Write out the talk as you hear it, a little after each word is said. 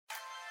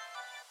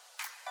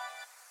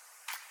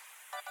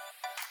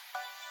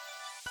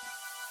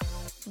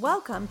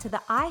Welcome to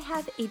the I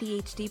Have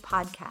ADHD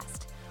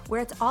podcast, where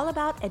it's all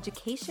about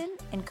education,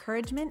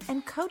 encouragement,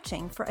 and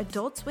coaching for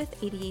adults with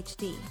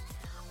ADHD.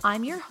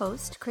 I'm your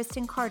host,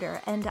 Kristen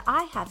Carter, and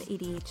I have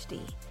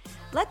ADHD.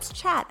 Let's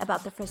chat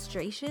about the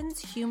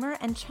frustrations, humor,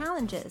 and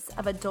challenges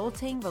of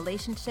adulting,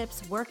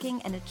 relationships, working,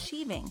 and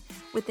achieving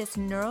with this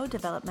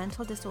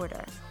neurodevelopmental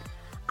disorder.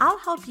 I'll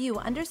help you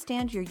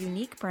understand your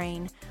unique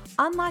brain,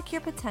 unlock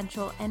your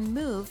potential, and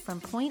move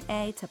from point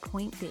A to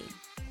point B.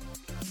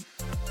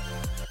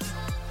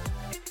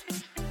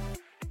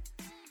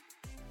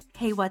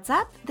 Hey, what's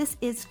up? This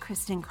is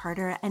Kristen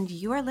Carter, and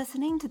you are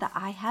listening to the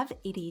I Have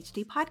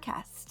ADHD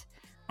podcast.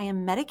 I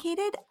am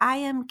medicated, I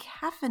am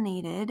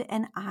caffeinated,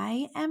 and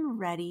I am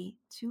ready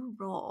to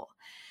roll.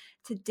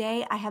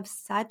 Today, I have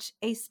such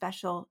a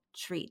special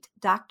treat.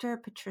 Dr.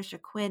 Patricia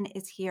Quinn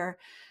is here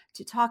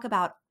to talk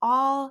about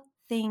all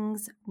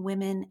things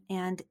women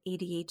and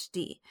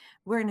ADHD.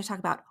 We're going to talk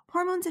about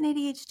hormones and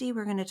ADHD.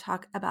 We're going to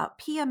talk about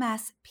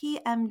PMS,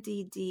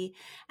 PMDD,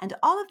 and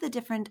all of the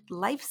different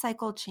life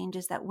cycle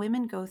changes that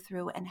women go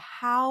through and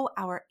how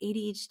our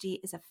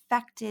ADHD is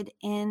affected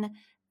in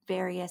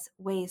various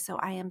ways. So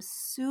I am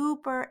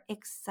super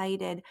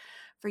excited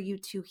for you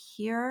to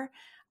hear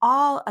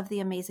all of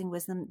the amazing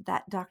wisdom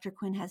that Dr.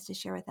 Quinn has to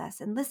share with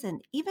us. And listen,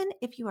 even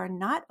if you are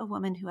not a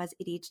woman who has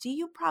ADHD,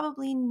 you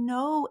probably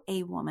know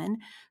a woman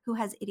who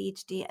has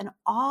ADHD, and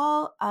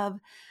all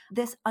of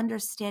this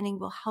understanding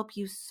will help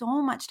you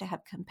so much to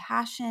have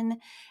compassion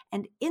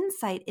and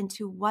insight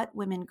into what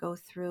women go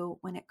through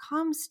when it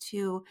comes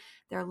to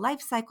their life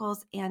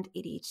cycles and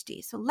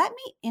ADHD. So let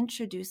me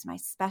introduce my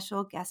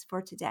special guest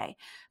for today.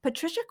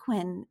 Patricia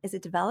Quinn is a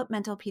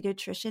developmental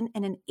pediatrician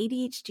and an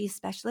ADHD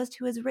specialist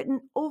who has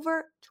written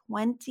over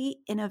 20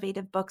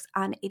 innovative books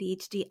on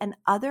ADHD and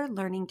other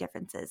learning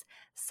differences,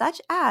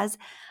 such as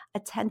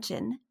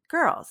Attention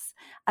Girls,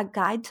 a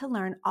guide to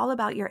learn all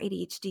about your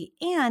ADHD,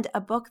 and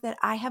a book that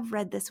I have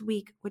read this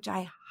week, which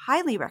I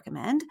highly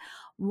recommend,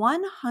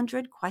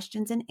 100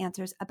 Questions and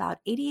Answers about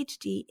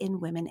ADHD in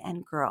Women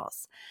and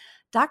Girls.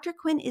 Dr.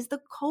 Quinn is the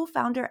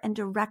co-founder and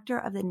director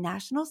of the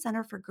National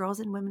Center for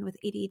Girls and Women with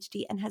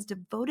ADHD and has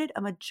devoted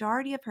a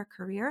majority of her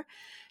career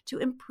to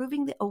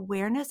improving the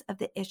awareness of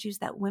the issues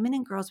that women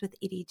and girls with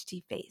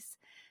ADHD face.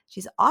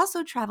 She's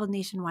also traveled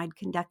nationwide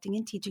conducting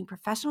and teaching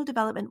professional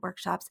development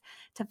workshops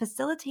to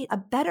facilitate a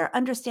better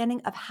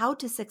understanding of how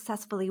to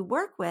successfully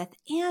work with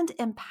and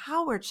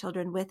empower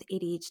children with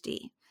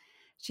ADHD.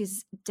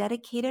 She's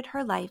dedicated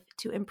her life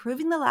to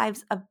improving the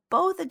lives of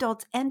both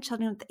adults and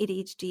children with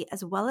ADHD,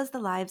 as well as the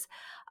lives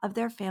of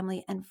their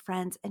family and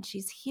friends. And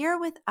she's here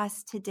with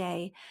us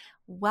today.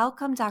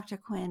 Welcome, Dr.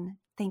 Quinn.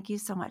 Thank you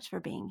so much for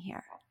being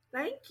here.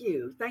 Thank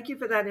you. Thank you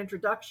for that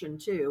introduction,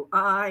 too.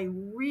 I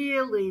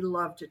really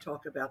love to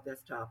talk about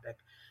this topic.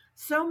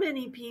 So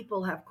many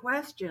people have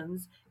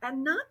questions,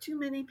 and not too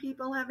many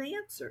people have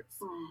answers.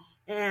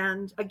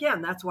 And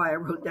again, that's why I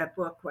wrote that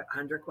book,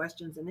 100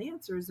 Questions and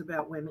Answers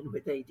about women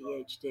with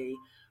ADHD.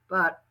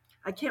 But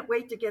I can't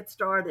wait to get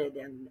started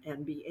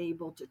and be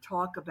able to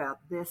talk about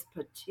this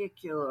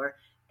particular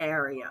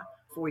area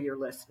for your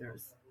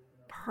listeners.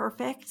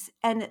 Perfect.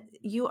 And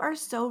you are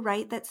so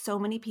right that so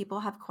many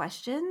people have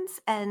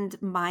questions,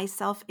 and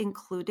myself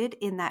included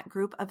in that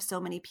group of so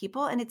many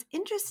people. And it's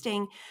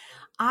interesting.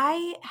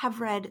 I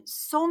have read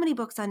so many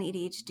books on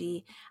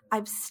ADHD.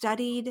 I've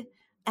studied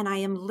and I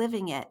am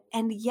living it.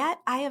 And yet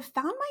I have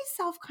found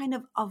myself kind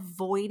of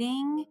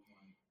avoiding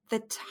the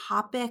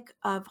topic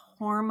of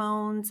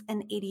hormones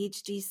and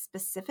ADHD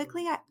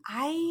specifically.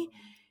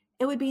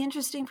 It would be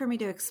interesting for me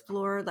to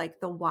explore like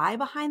the why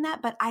behind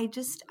that, but I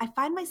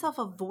find myself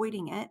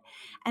avoiding it.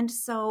 And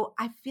so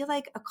I feel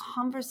like a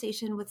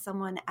conversation with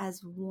someone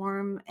as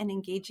warm and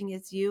engaging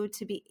as you,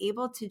 to be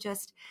able to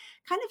just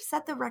kind of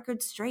set the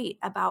record straight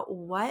about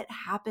what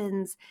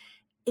happens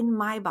in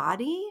my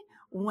body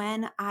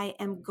when I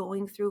am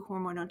going through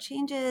hormonal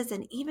changes,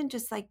 and even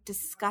just like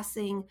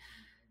discussing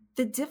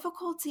the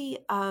difficulty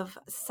of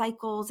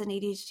cycles and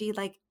ADHD.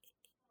 Like,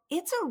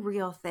 it's a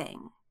real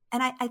thing.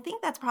 And I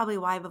think that's probably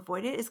why I've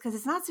avoided it, is because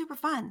it's not super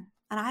fun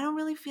and I don't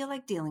really feel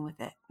like dealing with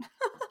it.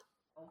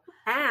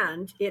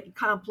 And it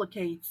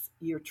complicates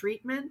your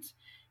treatment.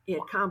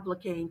 It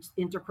complicates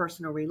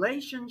interpersonal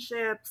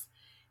relationships.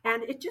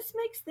 And it just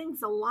makes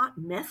things a lot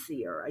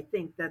messier. I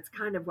think that's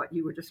kind of what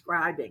you were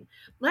describing.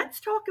 Let's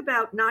talk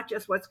about not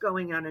just what's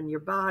going on in your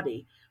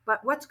body,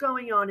 but what's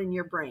going on in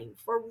your brain.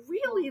 For a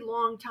really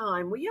long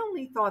time, we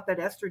only thought that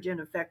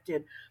estrogen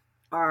affected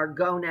our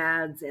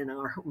gonads and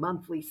our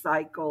monthly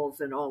cycles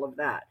and all of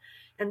that.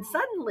 And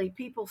suddenly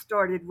people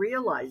started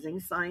realizing,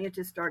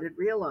 scientists started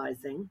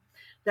realizing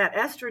that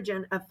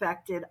estrogen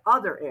affected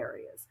other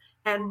areas.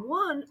 And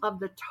one of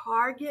the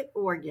target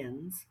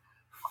organs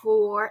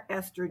for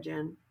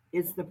estrogen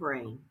is the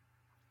brain.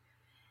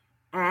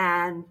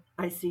 And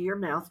I see your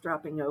mouth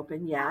dropping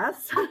open.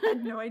 Yes. I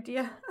had no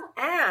idea.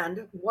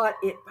 And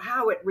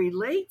how it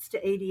relates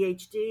to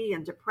ADHD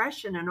and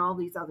depression and all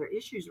these other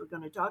issues we're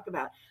going to talk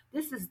about.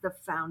 This is the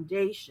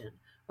foundation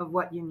of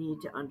what you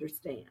need to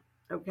understand.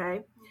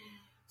 Okay.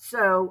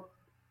 So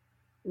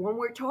when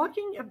we're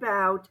talking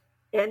about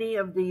any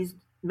of these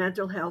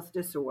mental health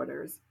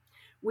disorders,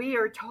 we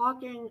are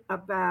talking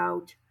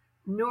about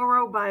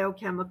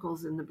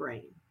neurobiochemicals in the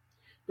brain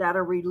that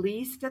are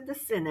released at the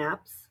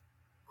synapse,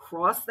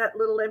 cross that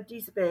little empty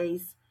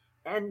space,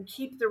 and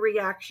keep the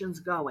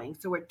reactions going.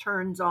 So it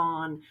turns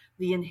on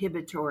the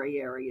inhibitory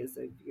areas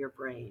of your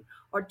brain,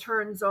 or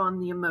turns on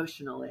the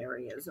emotional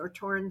areas, or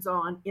turns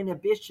on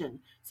inhibition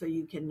so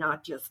you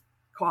cannot just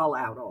call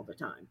out all the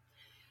time,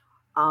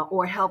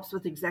 or helps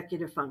with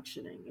executive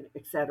functioning,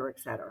 et cetera, et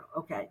cetera.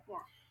 Okay. Yeah.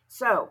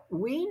 So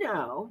we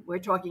know we're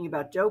talking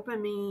about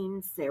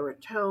dopamine,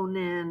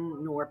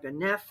 serotonin,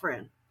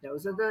 norepinephrine.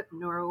 Those are the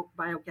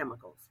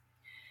neurobiochemicals.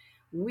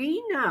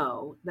 We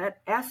know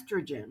that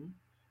estrogen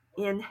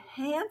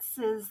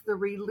enhances the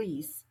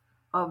release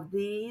of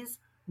these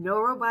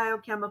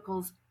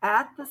neurobiochemicals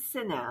at the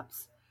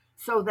synapse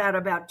so that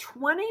about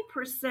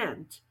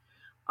 20%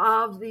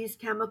 of these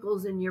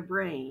chemicals in your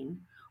brain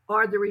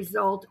are the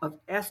result of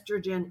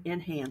estrogen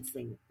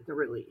enhancing the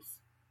release.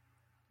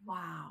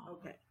 Wow.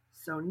 Okay,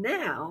 so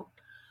now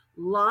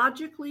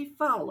logically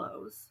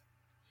follows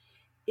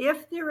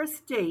if there are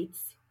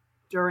states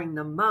during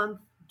the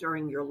month,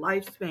 during your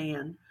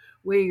lifespan,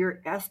 where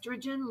your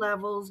estrogen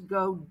levels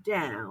go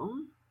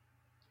down,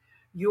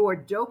 your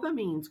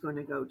dopamine's going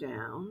to go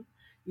down,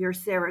 your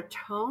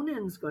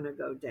serotonin's going to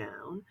go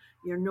down,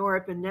 your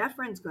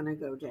norepinephrine's going to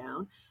go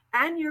down,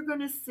 and you're going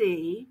to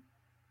see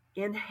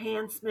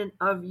enhancement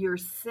of your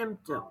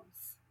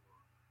symptoms.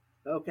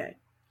 Okay,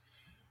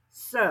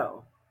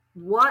 so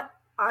what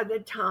are the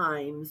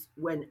times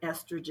when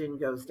estrogen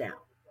goes down?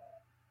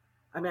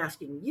 I'm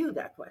asking you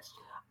that question.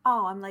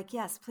 Oh, I'm like,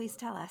 yes, please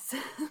tell us.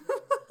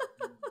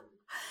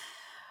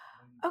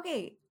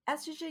 Okay,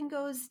 estrogen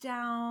goes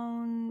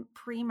down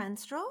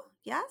premenstrual.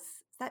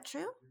 Yes, is that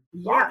true?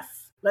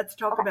 Yes, let's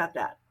talk about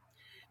that.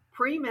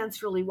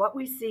 Premenstrually, what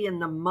we see in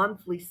the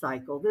monthly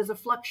cycle, there's a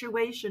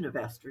fluctuation of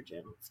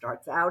estrogen. It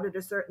starts out at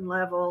a certain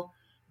level,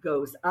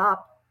 goes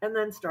up, and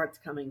then starts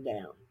coming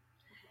down.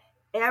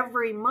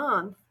 Every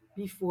month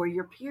before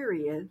your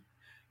period,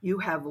 you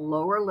have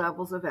lower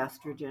levels of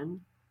estrogen,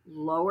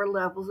 lower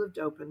levels of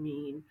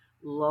dopamine,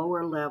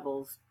 lower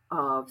levels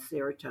of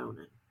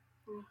serotonin.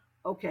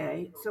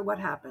 Okay, so what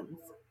happens?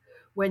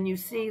 When you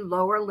see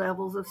lower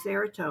levels of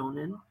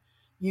serotonin,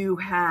 you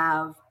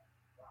have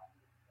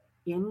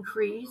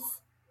increase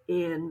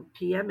in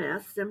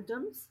PMS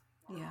symptoms.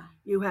 Yeah.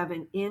 You have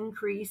an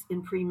increase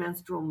in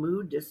premenstrual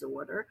mood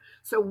disorder.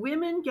 So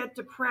women get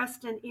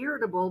depressed and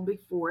irritable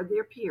before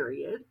their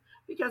period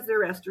because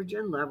their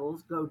estrogen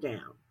levels go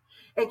down.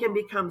 It can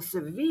become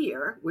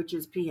severe, which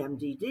is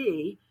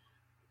PMDD,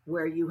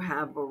 where you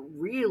have a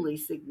really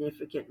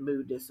significant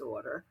mood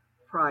disorder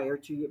prior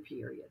to your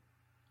period.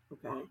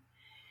 Okay.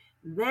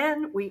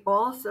 Then we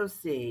also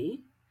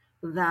see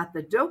that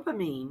the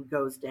dopamine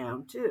goes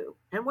down too.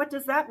 And what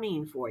does that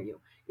mean for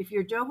you? If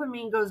your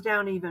dopamine goes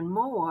down even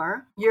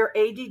more, your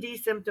ADD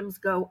symptoms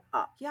go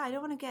up. Yeah, I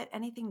don't want to get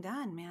anything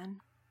done,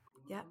 man.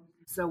 Yep.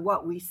 So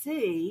what we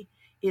see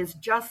is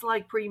just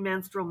like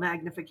premenstrual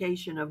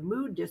magnification of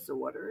mood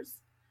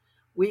disorders,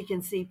 we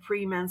can see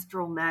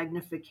premenstrual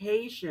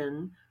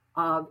magnification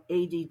of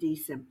ADD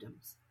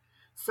symptoms.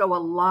 So a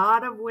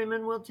lot of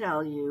women will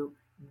tell you,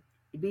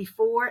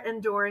 before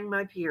and during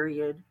my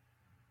period,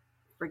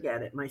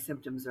 forget it, my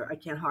symptoms I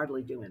can't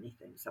hardly do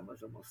anything, some of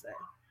them will say.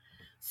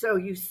 So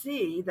you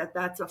see that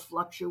that's a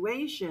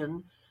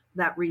fluctuation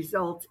that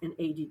results in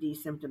ADD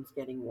symptoms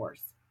getting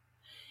worse.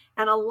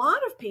 And a lot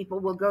of people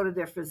will go to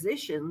their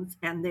physicians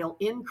and they'll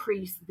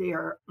increase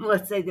their,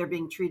 let's say they're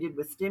being treated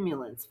with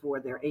stimulants for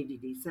their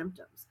ADD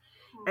symptoms.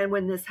 And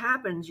when this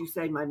happens, you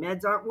say, my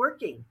meds aren't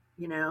working.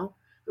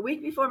 The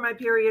week before my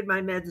period,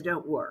 my meds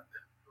don't work.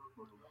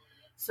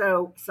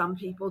 So some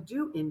people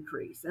do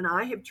increase. And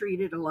I have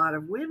treated a lot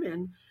of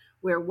women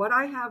where what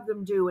I have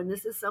them do, and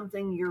this is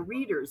something your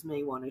readers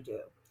may want to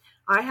do,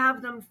 I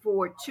have them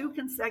for 2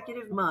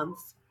 consecutive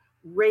months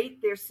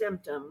rate their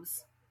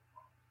symptoms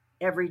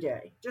every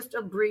day. Just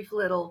a brief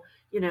little,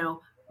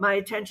 my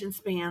attention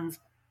span's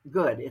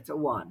good, it's a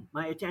 1.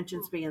 My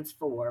attention span's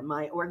 4.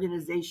 My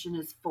organization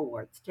is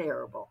 4. It's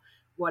terrible.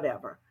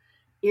 Whatever.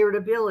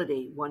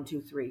 Irritability, 1,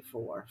 2, 3,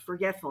 4.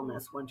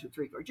 Forgetfulness, 1, 2,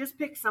 3, 4. Just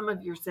pick some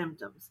of your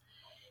symptoms.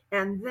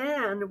 And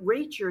then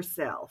rate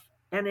yourself.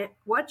 And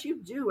what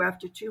you do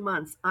after 2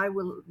 months, I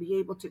will be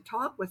able to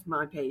talk with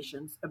my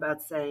patients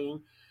about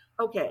saying,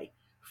 okay,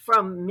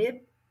 from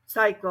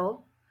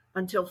mid-cycle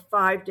until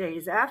 5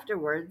 days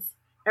afterwards,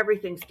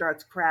 everything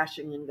starts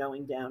crashing and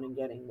going down and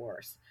getting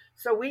worse.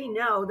 So we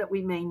know that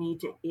we may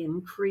need to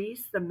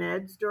increase the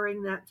meds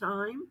during that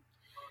time.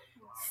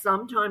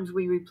 Sometimes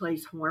we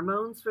replace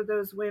hormones for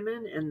those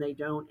women and they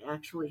don't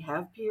actually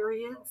have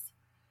periods.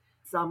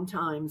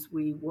 Sometimes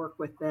we work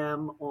with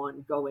them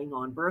on going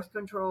on birth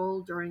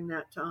control during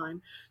that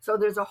time. So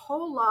there's a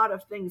whole lot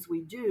of things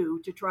we do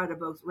to try to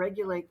both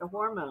regulate the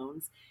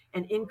hormones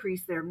and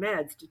increase their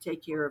meds to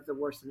take care of the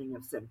worsening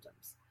of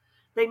symptoms.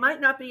 They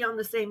might not be on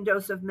the same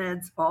dose of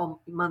meds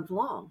all month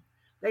long,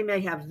 They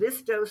may have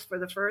this dose for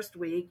the first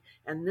week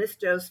and this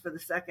dose for the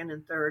second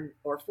and third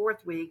or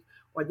fourth week,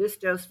 or this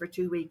dose for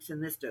 2 weeks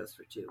and this dose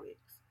for 2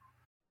 weeks.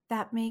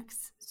 That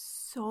makes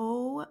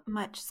so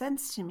much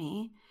sense to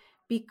me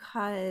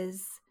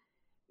because,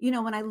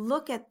 when I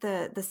look at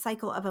the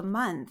cycle of a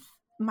month,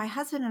 my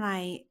husband and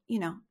I,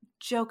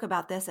 joke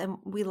about this and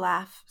we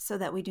laugh so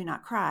that we do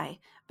not cry.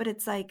 But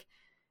it's like,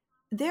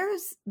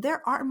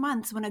 there are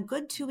months when a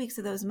good 2 weeks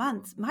of those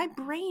months, my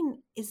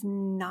brain is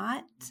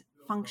not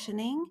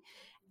functioning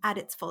at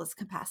its fullest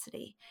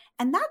capacity.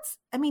 And that's,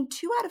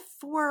 2 out of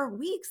 4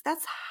 weeks,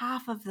 that's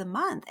half of the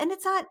month. And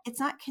it's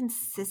not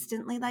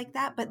consistently like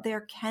that, but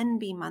there can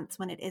be months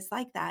when it is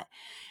like that.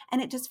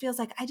 And it just feels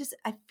like I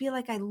feel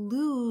like I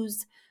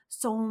lose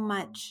so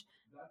much.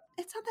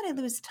 It's not that I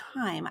lose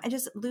time. I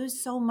just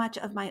lose so much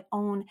of my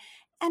own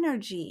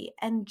energy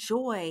and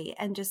joy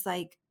and just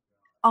like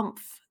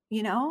oomph,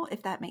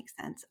 if that makes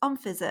sense.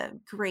 Oomph is a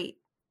great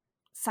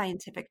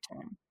scientific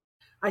term.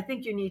 I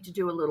think you need to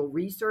do a little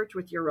research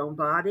with your own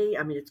body.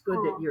 It's good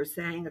that you're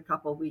saying a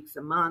couple of weeks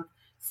a month,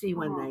 see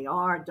when they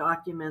are,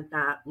 document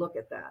that, look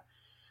at that.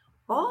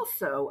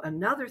 Also,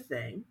 another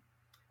thing,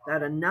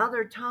 that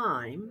another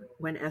time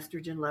when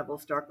estrogen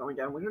levels start going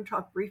down, we're going to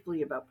talk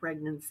briefly about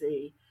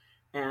pregnancy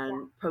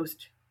and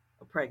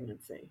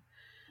post-pregnancy.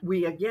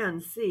 We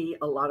again see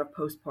a lot of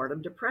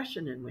postpartum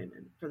depression in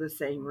women for the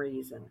same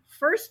reason.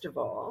 First of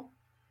all,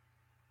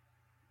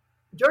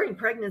 during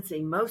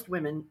pregnancy, most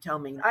women tell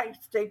me, I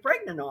stay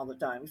pregnant all the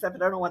time,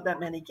 except I don't want that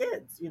many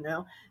kids,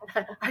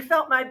 I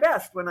felt my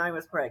best when I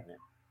was pregnant,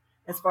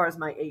 as far as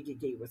my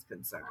ADD was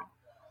concerned.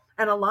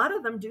 And a lot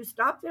of them do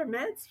stop their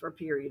meds for a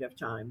period of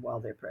time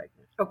while they're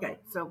pregnant. Okay,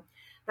 so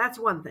that's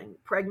one thing.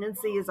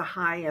 Pregnancy is a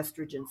high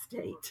estrogen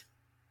state.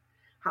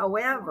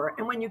 However,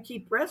 and when you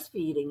keep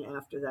breastfeeding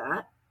after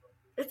that,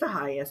 it's a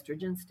high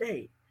estrogen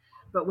state.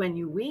 But when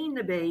you wean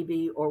the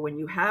baby or when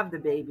you have the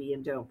baby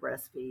and don't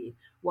breastfeed,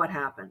 what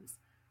happens?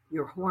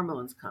 Your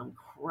hormones come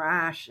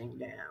crashing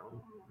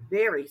down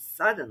very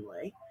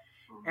suddenly,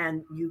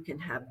 and you can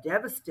have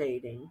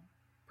devastating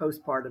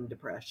postpartum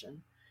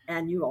depression.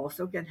 And you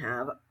also can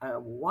have a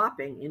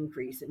whopping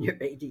increase in your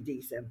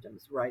ADD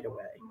symptoms right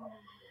away.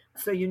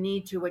 So you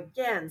need to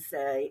again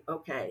say,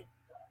 okay,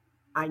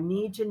 I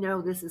need to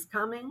know this is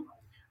coming.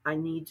 I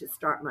need to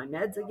start my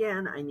meds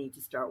again. I need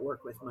to start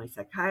work with my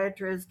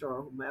psychiatrist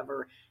or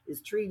whomever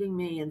is treating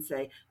me and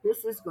say,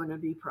 this is going to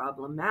be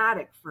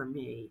problematic for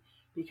me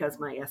because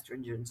my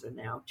estrogens are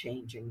now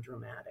changing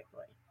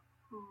dramatically.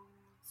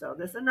 So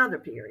there's another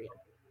period.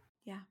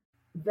 Yeah.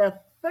 The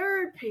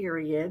third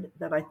period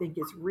that I think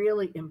is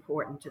really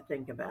important to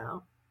think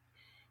about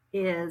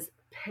is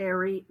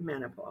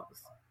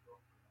perimenopause.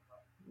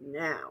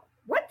 Now,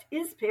 what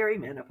is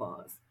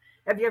perimenopause?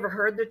 Have you ever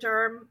heard the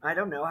term? I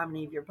don't know how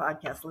many of your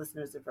podcast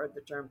listeners have heard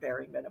the term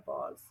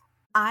perimenopause.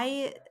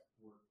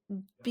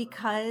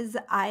 Because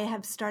I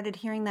have started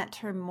hearing that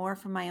term more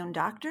from my own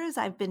doctors,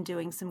 I've been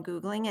doing some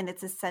Googling, and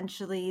it's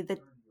essentially the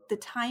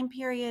time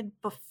period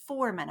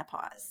before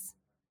menopause.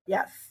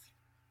 Yes.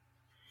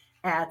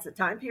 It's a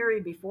time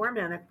period before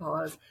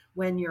menopause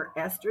when your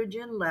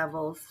estrogen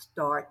levels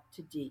start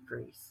to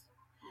decrease.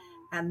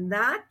 And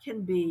that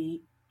can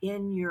be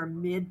in your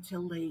mid to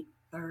late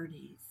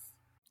 30s.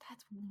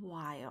 That's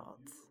wild.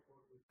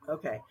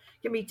 Okay.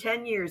 It can be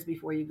 10 years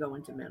before you go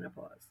into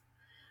menopause.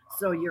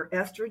 So your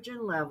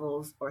estrogen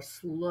levels are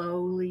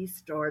slowly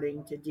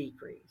starting to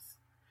decrease.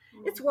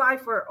 It's why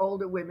for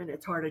older women,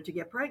 it's harder to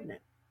get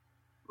pregnant.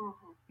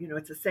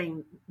 It's the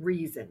same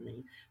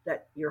reasoning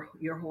that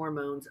your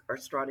hormones are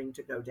starting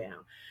to go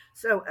down.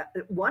 So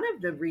one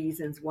of the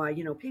reasons why,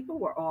 people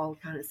were all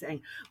kind of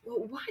saying,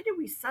 well, why do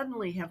we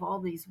suddenly have all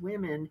these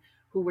women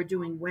who were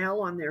doing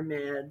well on their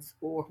meds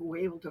or who were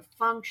able to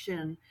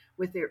function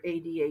with their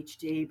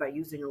ADHD by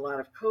using a lot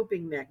of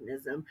coping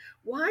mechanism?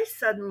 Why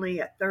suddenly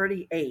at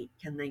 38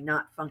 can they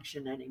not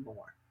function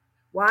anymore?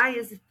 Why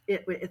is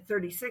it at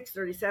 36,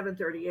 37,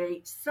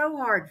 38 so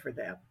hard for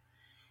them?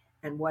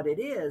 And what it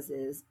is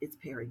it's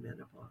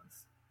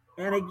perimenopause.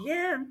 And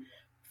again,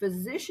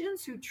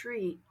 physicians who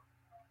treat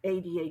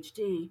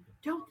ADHD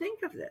don't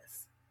think of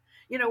this.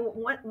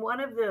 One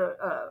of the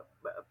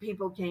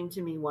people came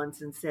to me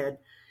once and said,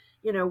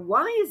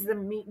 what's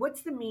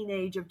the mean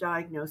age of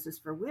diagnosis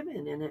for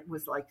women? And it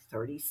was like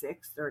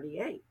 36,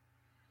 38.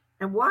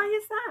 And why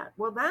is that?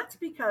 Well, that's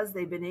because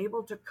they've been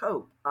able to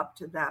cope up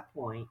to that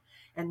point.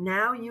 And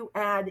now you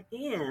add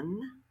in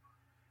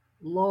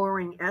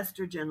lowering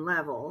estrogen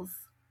levels,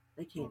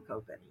 they can't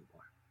cope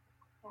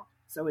anymore.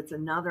 So it's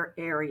another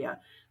area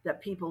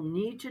that people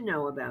need to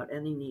know about,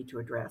 and they need to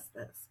address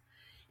this.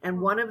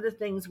 And one of the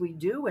things we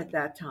do at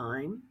that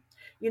time,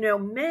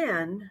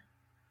 men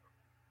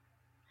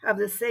have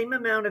the same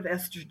amount of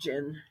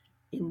estrogen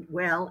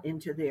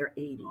into their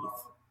 80s.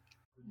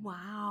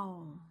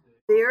 Wow.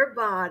 Their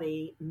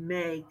body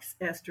makes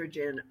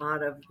estrogen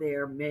out of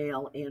their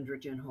male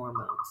androgen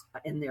hormones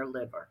in their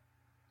liver.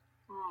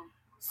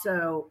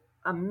 So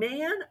a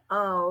man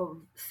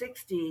of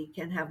 60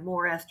 can have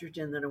more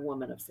estrogen than a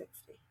woman of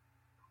 60.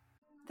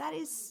 That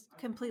is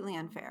completely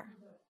unfair.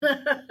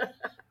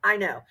 I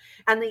know.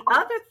 And the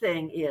other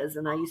thing is,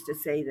 and I used to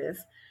say this,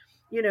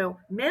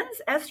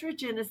 men's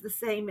estrogen is the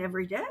same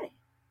every day.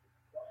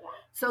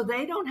 So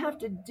they don't have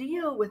to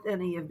deal with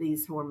any of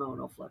these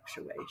hormonal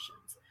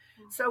fluctuations.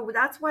 So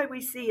that's why we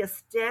see a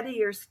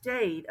steadier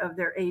state of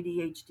their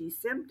ADHD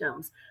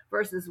symptoms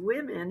versus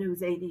women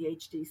whose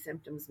ADHD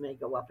symptoms may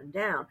go up and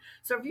down.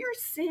 So if you're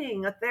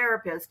seeing a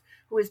therapist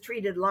who has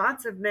treated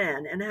lots of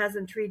men and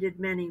hasn't treated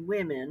many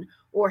women,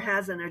 or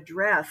hasn't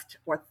addressed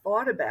or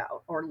thought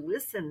about or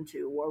listened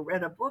to or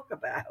read a book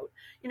about,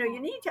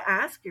 you need to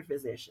ask your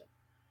physician,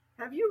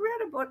 have you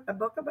read a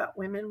book about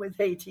women with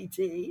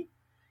ADD?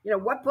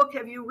 What book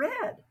have you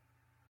read?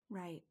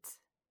 Right.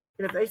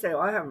 And if they say,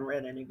 I haven't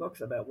read any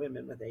books about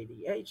women with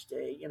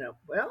ADHD,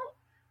 well,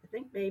 I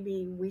think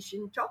maybe we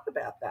shouldn't talk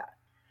about that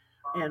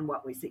and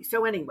what we see.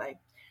 So anyway,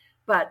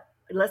 but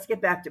let's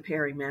get back to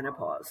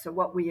perimenopause. So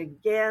what we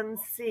again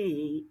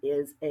see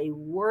is a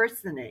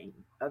worsening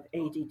of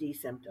ADD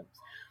symptoms.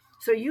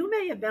 So you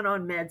may have been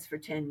on meds for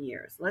 10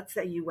 years. Let's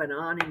say you went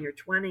on in your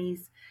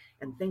 20s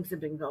and things have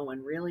been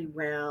going really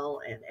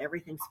well and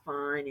everything's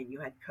fine and you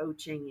had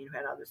coaching, you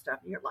had other stuff,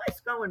 and your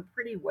life's going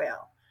pretty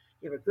well.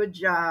 You have a good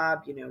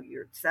job,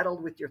 you're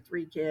settled with your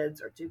 3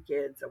 kids or 2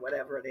 kids or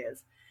whatever it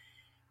is.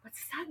 But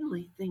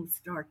suddenly things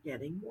start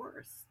getting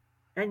worse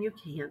and you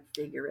can't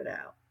figure it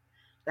out.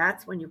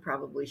 That's when you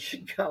probably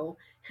should go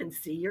and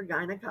see your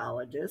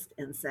gynecologist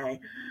and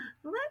say,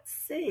 let's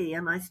see,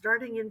 am I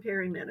starting in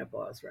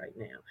perimenopause right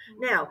now?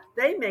 Now,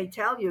 they may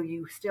tell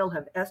you still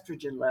have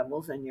estrogen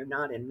levels and you're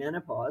not in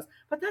menopause,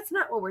 but that's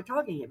not what we're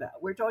talking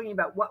about. We're talking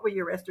about what were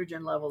your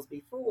estrogen levels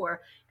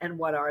before and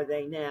what are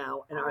they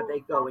now, and are they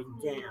going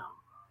down?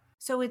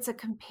 So it's a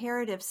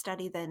comparative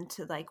study then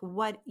to like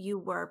what you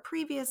were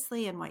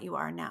previously and what you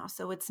are now.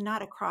 So it's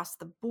not across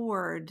the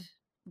board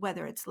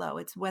whether it's low,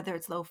 it's whether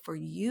it's low for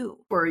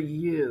you. For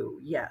you,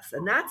 yes.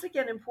 And that's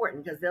again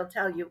important because they'll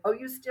tell you, oh,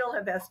 you still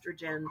have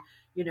estrogen,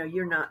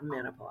 you're not in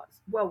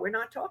menopause. Well, we're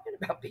not talking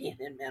about being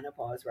in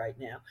menopause right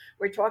now.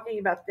 We're talking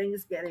about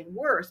things getting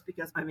worse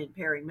because I'm in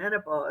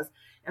perimenopause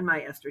and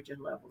my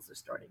estrogen levels are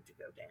starting to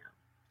go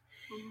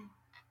down. Mm-hmm.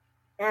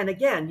 And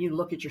again, you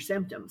look at your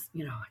symptoms,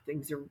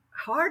 things are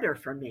harder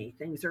for me.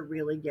 Things are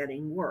really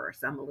getting worse.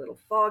 I'm a little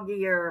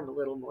foggier. I'm a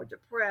little more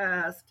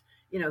depressed,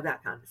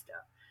 that kind of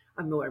stuff.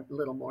 I'm a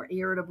little more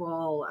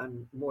irritable.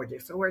 I'm more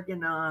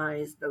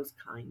disorganized, those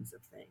kinds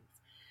of things.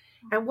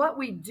 And what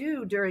we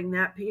do during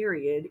that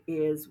period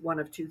is one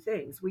of 2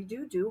 things. We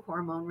do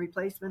hormone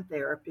replacement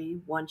therapy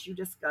once you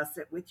discuss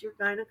it with your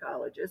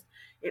gynecologist.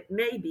 It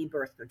may be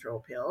birth control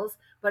pills,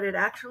 but it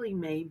actually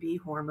may be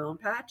hormone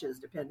patches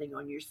depending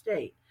on your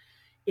state.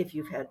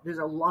 There's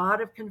a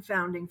lot of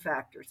confounding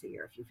factors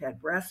here. If you've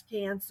had breast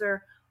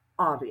cancer,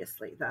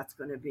 obviously that's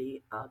going to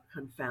be a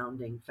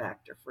confounding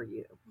factor for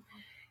you. Mm-hmm.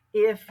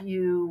 If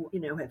you,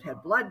 have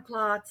had blood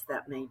clots,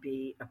 that may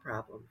be a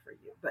problem for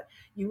you. But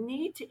you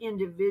need to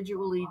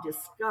individually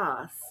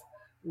discuss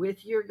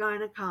with your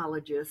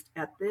gynecologist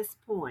at this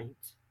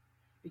point,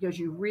 because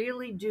you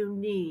really do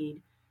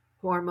need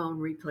hormone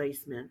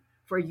replacement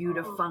for you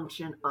to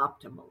function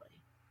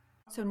optimally.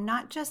 So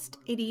not just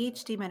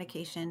ADHD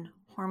medication,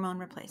 hormone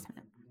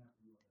replacement,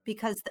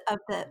 because of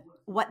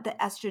what the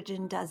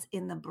estrogen does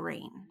in the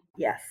brain.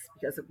 Yes,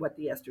 because of what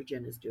the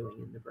estrogen is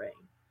doing in the brain.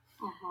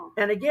 Uh-huh.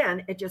 And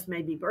again, it just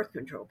may be birth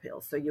control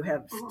pills. So you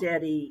have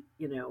steady,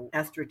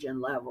 estrogen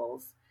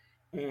levels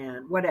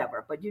and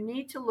whatever. But you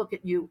need to look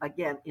at you,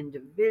 again,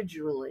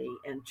 individually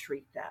and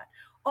treat that.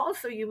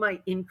 Also, you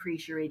might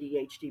increase your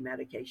ADHD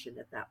medication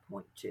at that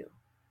point, too.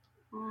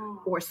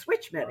 Or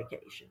switch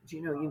medications.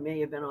 You may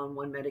have been on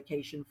one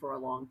medication for a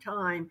long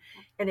time.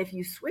 And if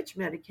you switch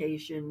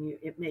medication,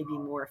 it may be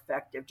more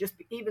effective. Just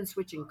even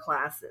switching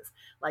classes.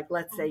 Like,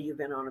 let's say you've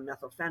been on a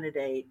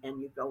methylphenidate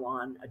and you go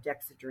on a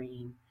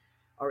dexedrine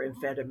or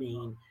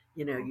amphetamine,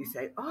 you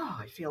say, oh,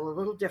 I feel a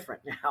little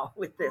different now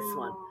with this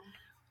one.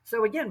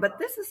 So again, but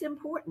this is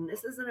important.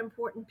 This is an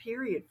important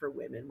period for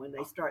women when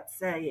they start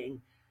saying,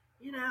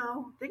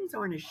 things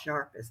aren't as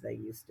sharp as they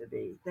used to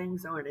be.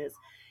 Things aren't as,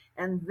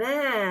 and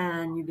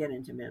then you get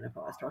into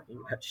menopause, talking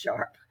about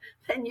sharp,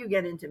 then you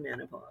get into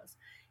menopause.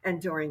 And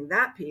during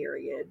that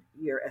period,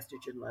 your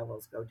estrogen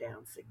levels go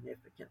down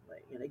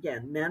significantly. And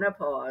again,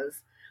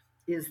 menopause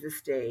is the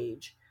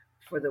stage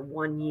for the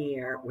 1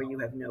 year where you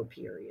have no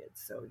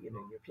periods. So, your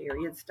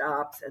period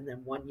stops and then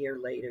 1 year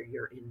later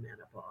you're in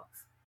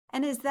menopause.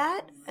 And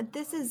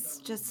this is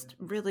just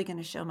really going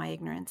to show my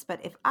ignorance,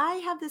 but if I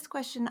have this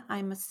question,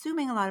 I'm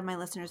assuming a lot of my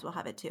listeners will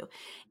have it too.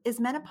 Is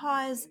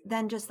menopause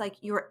then just like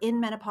you're in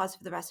menopause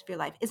for the rest of your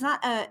life? It's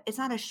not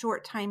a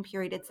short time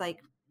period. It's like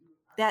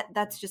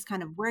that's just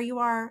kind of where you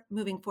are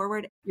moving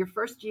forward. Your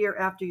first year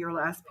after your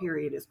last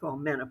period is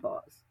called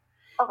menopause.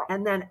 Okay.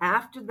 And then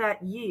after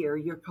that year,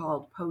 you're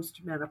called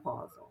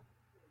postmenopausal.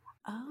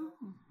 Oh,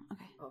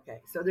 okay. Okay.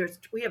 So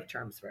we have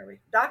terms for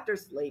everything.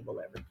 Doctors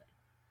label everything.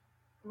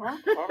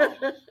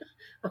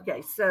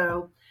 Okay.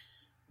 So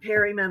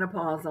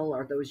perimenopausal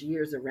are those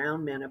years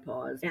around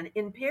menopause. And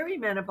in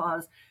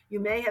perimenopause, you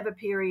may have a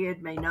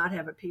period, may not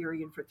have a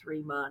period for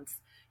 3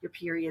 months. your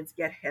periods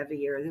get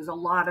heavier. There's a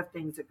lot of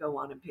things that go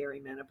on in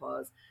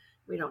perimenopause.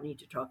 We don't need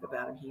to talk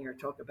about them here.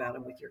 Talk about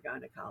them with your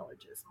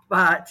gynecologist.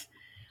 But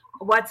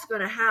what's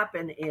going to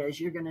happen is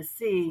you're going to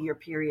see your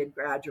period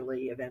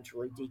gradually,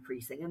 eventually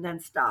decreasing and then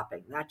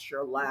stopping. That's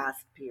your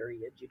last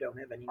period. You don't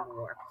have any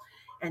more.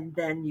 And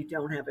then you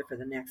don't have it for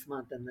the next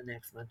month and the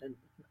next month. And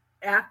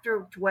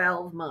after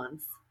 12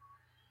 months,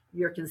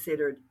 you're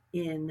considered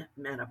in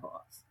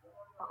menopause.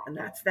 And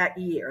that's that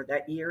year.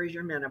 That year is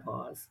your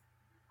menopause.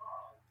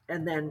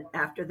 And then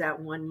after that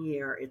 1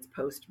 year, it's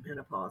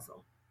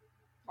postmenopausal.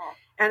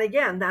 And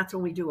again, that's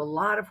when we do a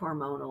lot of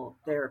hormonal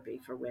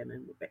therapy for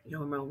women,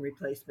 hormone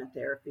replacement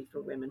therapy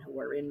for women who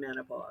are in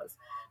menopause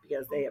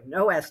because they have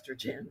no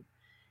estrogen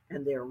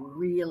and they're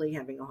really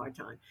having a hard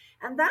time.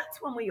 And that's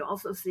when we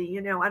also see,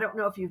 I don't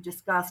know if you've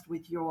discussed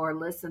with your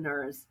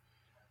listeners,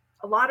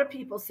 a lot of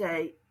people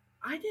say,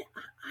 I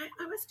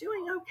was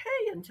doing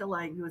okay until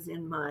I was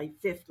in my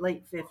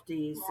late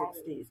 50s,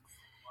 60s.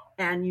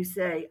 And you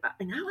say,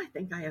 now I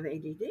think I have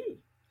ADD.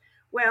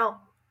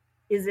 Well,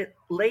 is it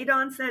late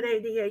onset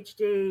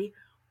ADHD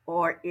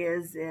or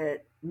is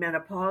it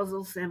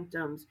menopausal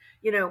symptoms?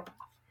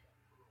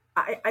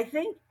 I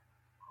think,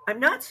 I'm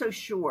not so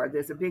sure.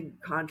 There's a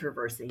big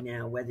controversy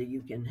now whether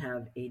you can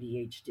have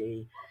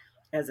ADHD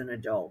as an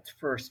adult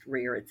first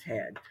rear its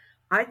head.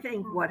 I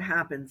think what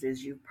happens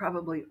is you've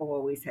probably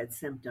always had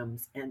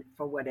symptoms, and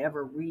for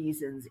whatever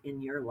reasons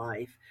in your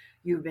life,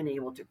 you've been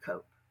able to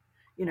cope.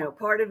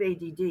 Part of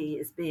ADD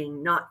is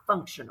being not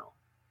functional.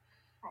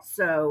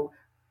 So,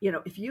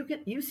 if you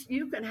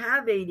can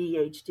have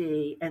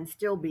ADHD and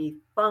still be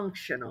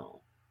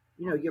functional.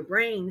 Your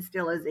brain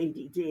still has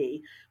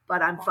ADD,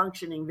 but I'm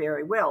functioning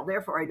very well.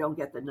 Therefore, I don't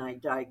get the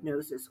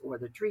diagnosis or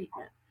the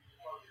treatment.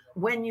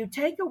 When you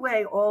take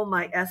away all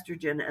my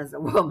estrogen as a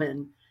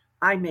woman,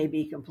 I may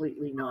be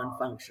completely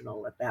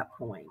non-functional at that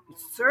point.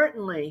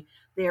 Certainly,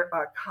 there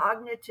are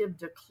cognitive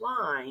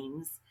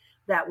declines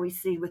that we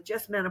see with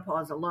just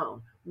menopause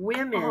alone.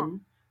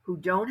 Women who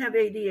don't have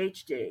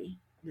ADHD,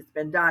 it's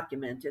been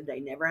documented, they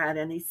never had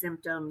any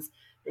symptoms,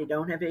 they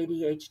don't have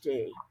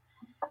ADHD.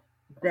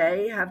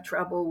 They have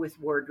trouble with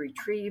word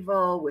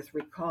retrieval, with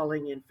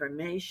recalling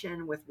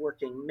information, with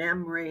working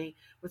memory,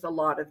 with a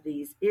lot of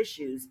these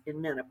issues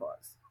in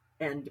menopause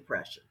and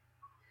depression.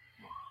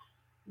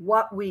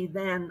 What we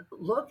then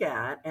look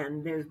at,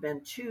 and there's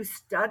been 2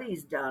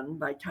 studies done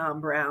by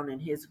Tom Brown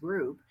and his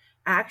group,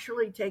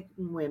 actually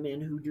taking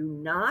women who do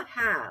not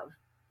have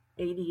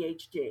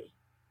ADHD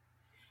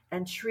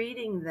and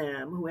treating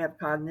them who have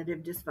cognitive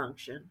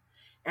dysfunction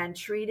and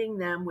treating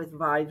them with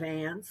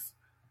Vyvanse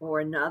or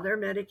another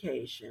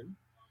medication,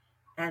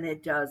 and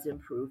it does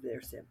improve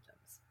their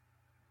symptoms.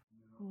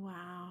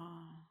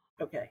 Wow.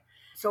 Okay.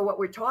 So what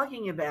we're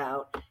talking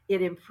about,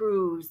 it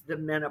improves the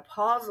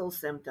menopausal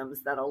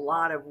symptoms that a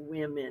lot of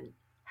women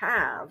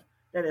have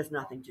that has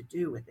nothing to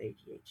do with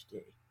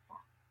ADHD.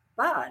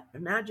 But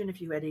imagine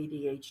if you had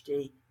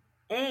ADHD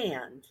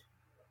and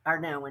are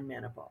now in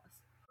menopause.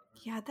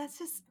 Yeah, that's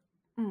just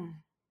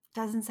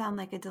doesn't sound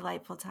like a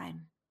delightful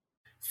time.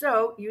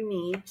 So you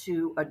need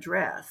to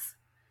address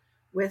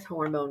with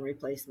hormone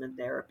replacement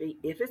therapy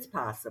if it's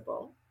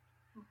possible.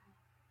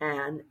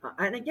 And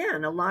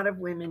again, a lot of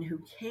women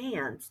who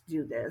can't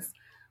do this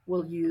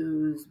will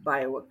use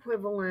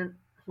bioequivalent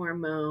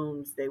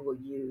hormones. They will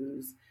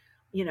use,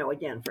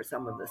 again, for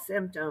some of the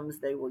symptoms,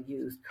 they will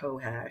use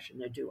Cohash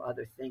and they do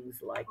other things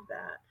like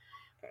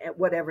that,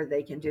 whatever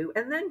they can do,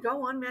 and then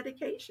go on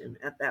medication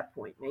at that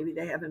point. Maybe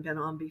they haven't been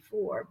on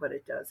before, but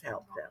it does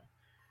help them.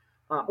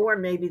 Or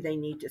maybe they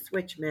need to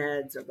switch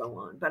meds or go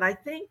on. But I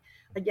think,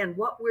 again,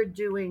 what we're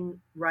doing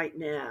right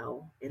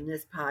now in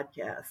this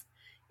podcast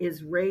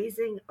is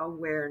raising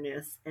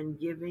awareness and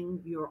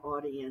giving your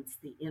audience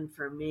the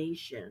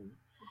information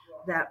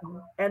that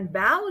and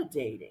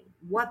validating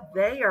what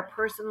they are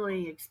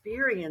personally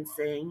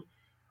experiencing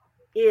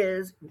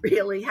is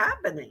really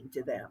happening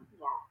to them.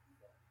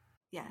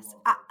 Yes,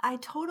 I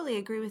totally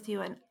agree with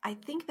you. And I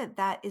think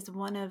that is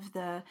one of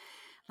the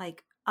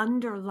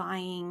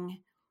underlying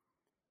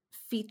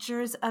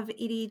features of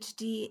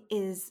ADHD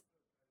is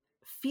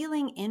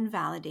feeling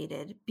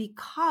invalidated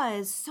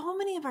because so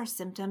many of our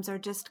symptoms are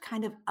just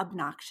kind of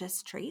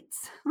obnoxious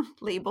traits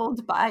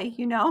labeled by,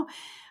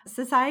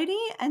 society.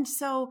 And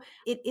so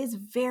it is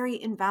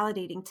very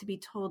invalidating to be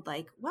told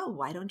well,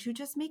 why don't you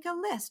just make a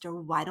list? Or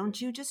why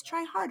don't you just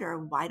try harder?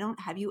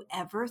 Have you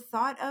ever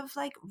thought of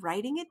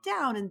writing it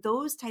down and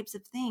those types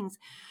of things?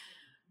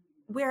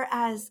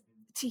 Whereas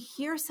to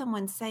hear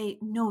someone say,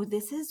 no,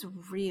 this is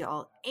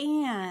real.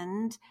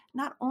 And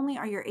not only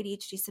are your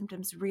ADHD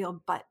symptoms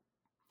real, but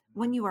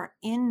when you are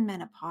in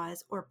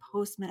menopause or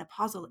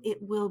postmenopausal, it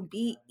will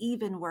be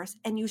even worse,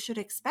 and you should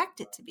expect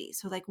it to be.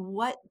 So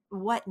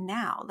what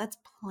now? Let's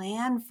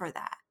plan for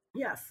that.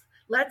 Yes.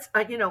 Let's,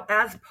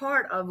 as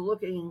part of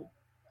looking,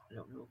 I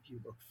don't know if you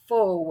look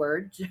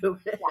forward to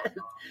it,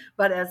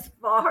 but as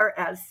far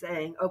as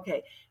saying,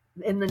 okay,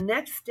 in the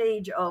next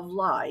stage of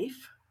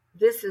life,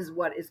 this is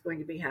what is going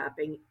to be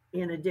happening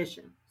in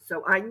addition.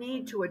 So I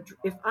need to,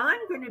 if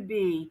I'm going to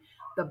be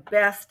the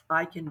best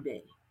I can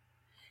be,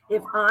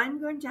 If I'm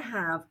going to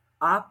have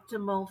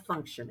optimal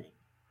functioning,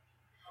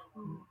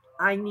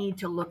 I need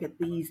to look at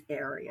these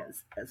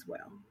areas as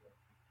well.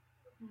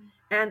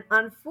 And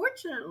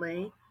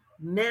unfortunately,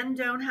 men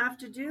don't have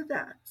to do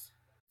that.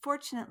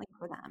 Fortunately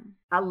for them.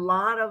 A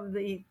lot of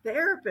the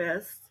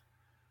therapists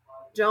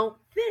don't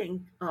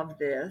think of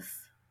this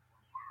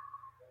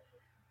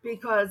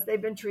because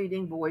they've been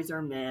treating boys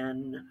or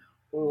men,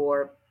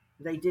 or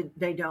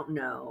they don't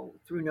know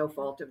through no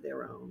fault of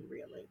their own,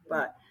 really.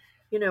 But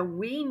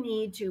we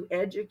need to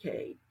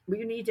educate.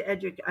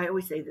 I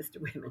always say this to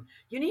women: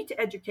 you need to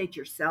educate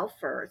yourself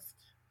first.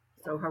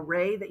 So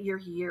hooray that you're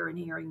here and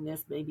hearing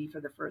this maybe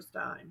for the first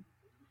time.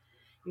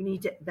 You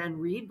need to then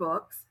read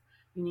books.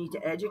 You need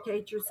to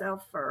educate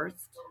yourself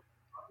first.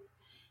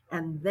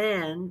 And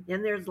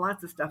there's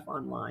lots of stuff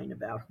online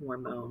about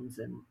hormones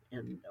and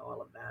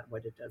all of that,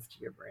 what it does to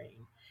your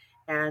brain.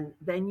 And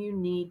then you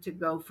need to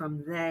go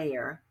from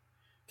there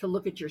to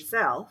look at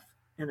yourself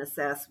and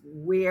assess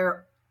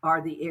where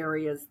are the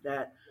areas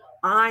that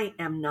I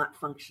am not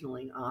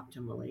functioning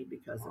optimally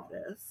because of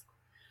this.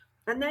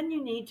 And then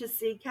you need to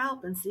seek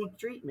help and seek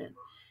treatment.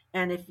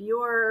 And if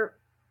your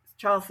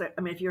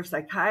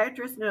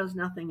psychiatrist knows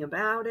nothing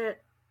about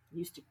it,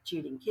 used to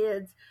cheating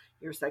kids,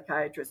 your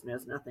psychiatrist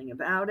knows nothing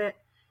about it,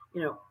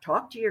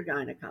 talk to your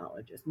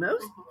gynecologist.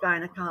 Most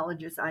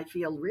gynecologists, I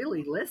feel,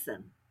 really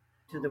listen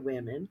to the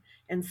women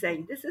and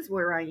say, this is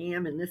where I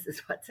am and this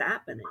is what's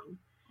happening.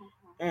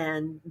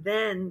 And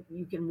then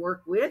you can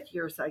work with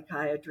your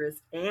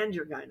psychiatrist and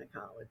your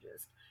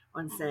gynecologist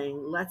on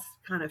saying, let's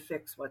kind of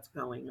fix what's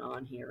going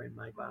on here in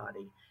my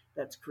body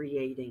that's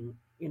creating,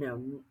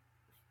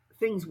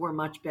 things were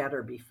much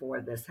better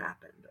before this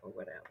happened or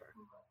whatever.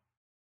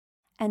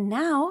 And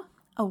now,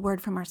 a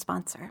word from our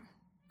sponsor.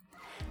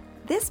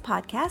 This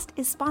podcast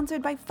is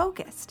sponsored by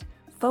Focused.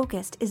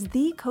 Focused is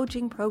the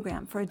coaching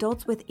program for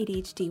adults with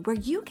ADHD where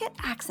you get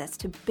access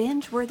to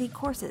binge-worthy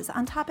courses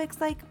on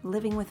topics like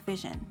living with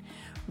vision,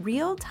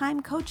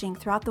 real-time coaching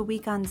throughout the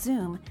week on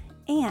Zoom,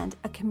 and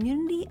a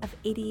community of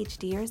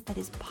ADHDers that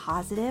is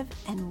positive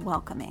and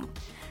welcoming.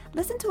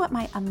 Listen to what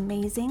my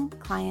amazing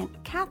client,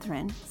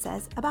 Catherine,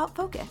 says about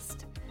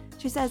Focused.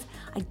 She says,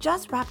 I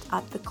just wrapped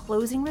up the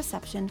closing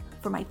reception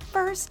for my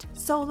first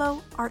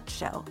solo art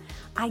show.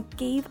 I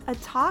gave a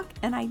talk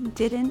and I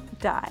didn't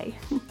die.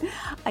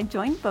 I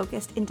joined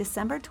Focused in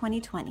December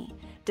 2020,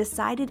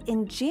 decided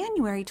in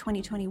January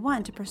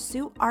 2021 to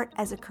pursue art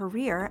as a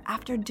career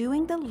after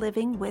doing the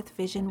Living with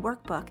Vision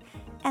workbook.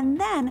 And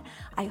then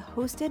I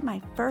hosted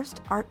my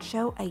first art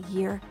show a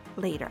year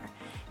later.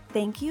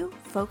 Thank you,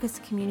 Focus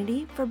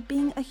community, for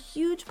being a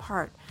huge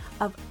part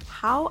of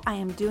how I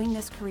am doing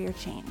this career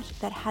change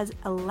that has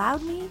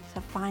allowed me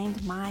to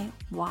find my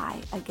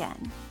why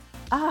again.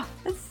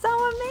 It's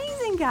so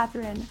amazing,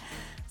 Catherine.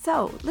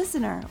 So,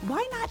 listener,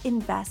 why not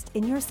invest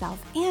in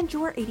yourself and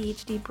your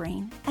ADHD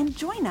brain and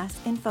join us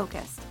in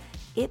Focused?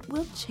 It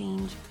will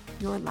change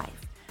your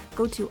life.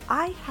 Go to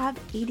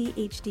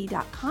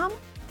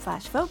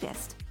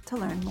ihaveadhd.com/focused to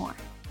learn more.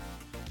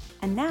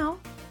 And now,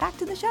 back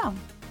to the show.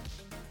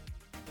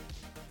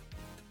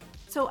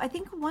 So I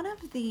think one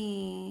of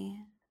the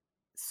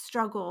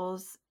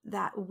struggles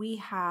that we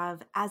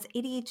have as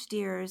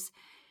ADHDers,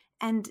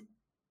 and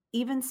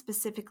even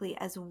specifically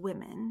as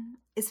women,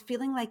 is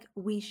feeling like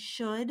we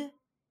should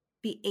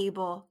be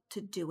able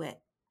to do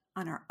it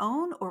on our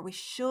own, or we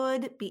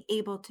should be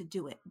able to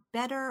do it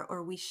better,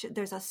 or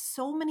there's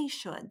so many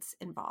shoulds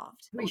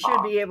involved. We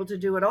should be able to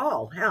do it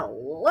all.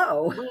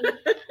 Hello.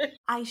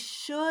 I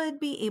should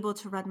be able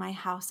to run my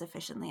house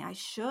efficiently. I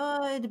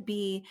should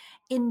be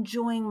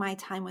enjoying my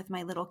time with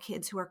my little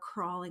kids who are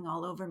crawling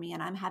all over me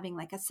and I'm having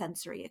like a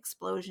sensory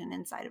explosion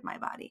inside of my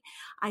body.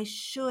 I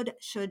should.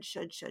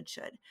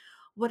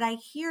 What I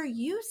hear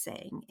you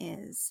saying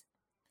is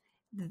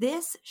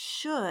this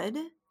should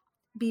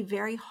be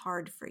very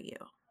hard for you.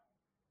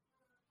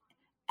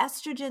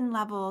 Estrogen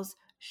levels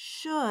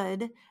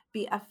should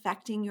be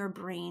affecting your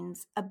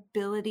brain's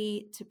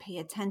ability to pay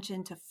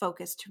attention, to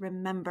focus, to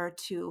remember,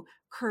 to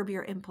curb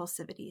your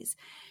impulsivities.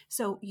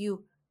 So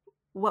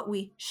what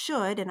we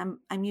should, and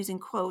I'm using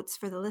quotes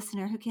for the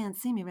listener who can't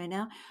see me right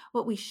now,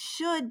 what we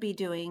should be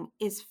doing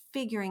is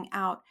figuring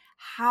out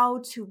how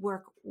to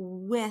work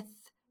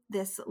with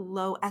this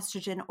low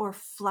estrogen or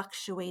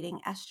fluctuating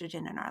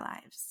estrogen in our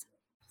lives.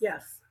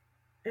 Yes,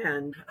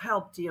 and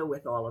help deal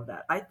with all of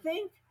that. I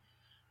think,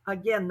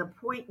 again, the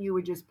point you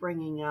were just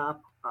bringing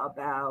up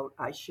about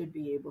I should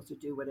be able to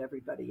do what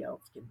everybody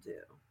else can do.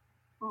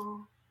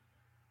 Oh.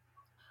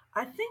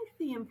 I think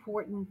the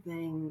important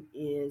thing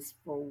is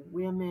for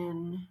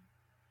women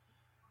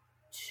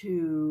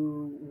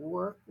to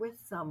work with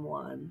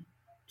someone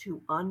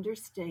to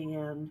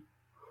understand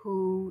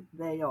who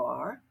they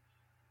are,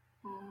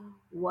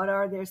 what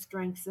are their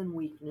strengths and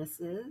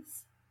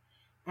weaknesses,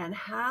 and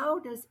how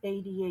does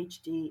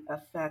ADHD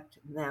affect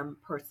them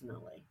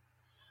personally.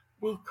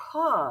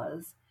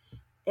 Because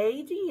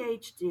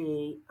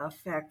ADHD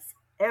affects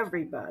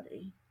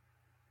everybody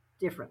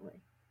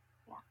differently.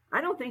 Yeah.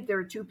 I don't think there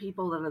are two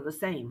people that are the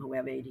same who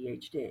have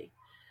ADHD.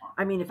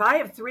 I mean, if I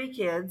have 3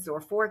 kids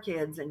or 4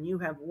 kids and you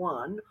have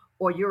one,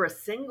 or you're a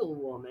single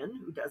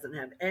woman who doesn't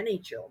have any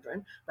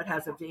children but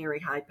has a very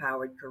high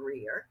powered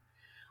career,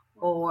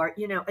 or,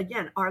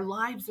 again, our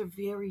lives are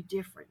very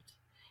different.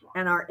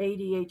 And our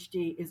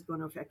ADHD is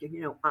going to affect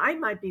you. I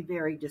might be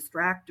very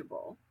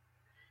distractible.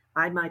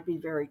 I might be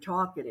very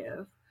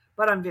talkative,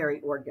 but I'm very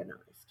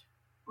organized.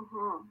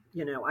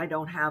 I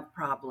don't have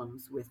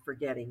problems with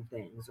forgetting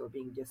things or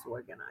being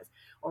disorganized,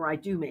 or I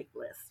do make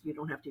lists. You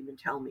don't have to even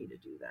tell me to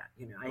do that.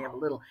 I have a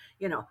little,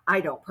 I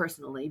don't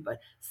personally, but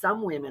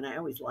some women, I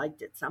always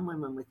liked it. Some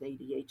women with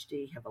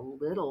ADHD have a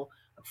little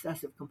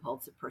obsessive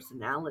compulsive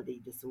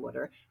personality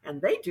disorder,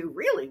 and they do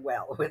really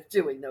well with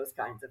doing those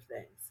kinds of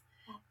things,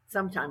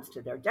 sometimes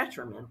to their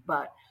detriment,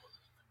 but,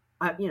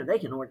 they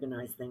can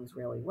organize things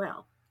really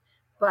well.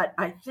 But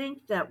I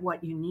think that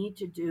what you need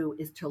to do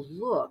is to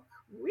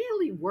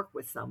really work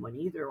with someone,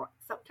 either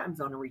sometimes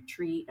on a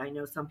retreat. I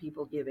know some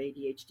people give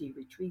ADHD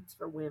retreats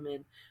for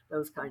women,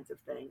 those kinds of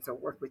things, or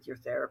work with your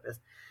therapist.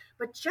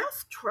 But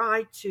just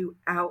try to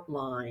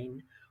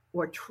outline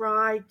or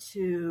try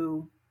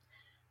to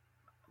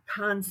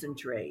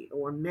concentrate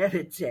or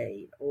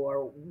meditate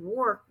or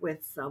work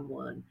with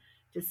someone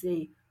to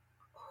see,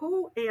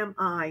 who am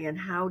I and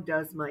how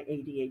does my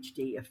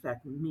ADHD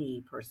affect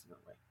me personally?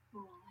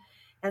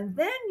 And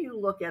then you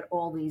look at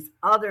all these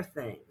other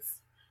things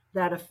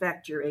that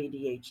affect your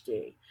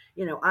ADHD.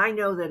 I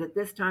know that at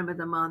this time of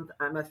the month,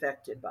 I'm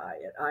affected by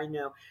it. I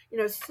know,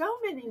 so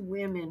many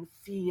women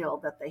feel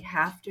that they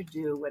have to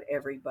do what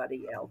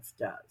everybody else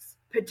does,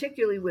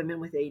 particularly women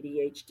with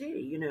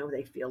ADHD.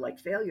 They feel like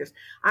failures.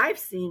 I've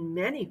seen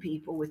many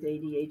people with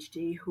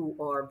ADHD who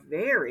are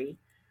very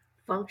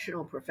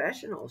functional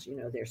professionals.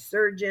 They're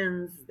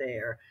surgeons,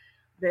 they're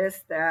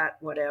this, that,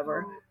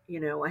 whatever.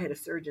 I had a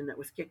surgeon that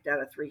was kicked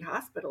out of 3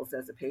 hospitals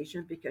as a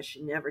patient because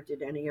she never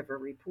did any of her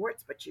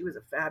reports, but she was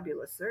a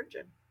fabulous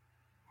surgeon.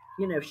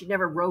 She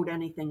never wrote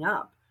anything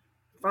up.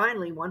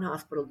 Finally, one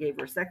hospital gave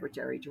her a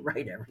secretary to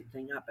write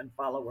everything up and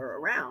follow her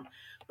around.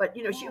 But,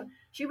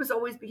 she was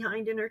always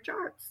behind in her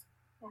charts.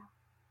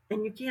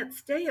 And you can't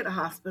stay at a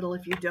hospital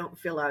if you don't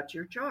fill out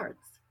your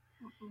charts.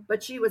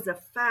 But she was a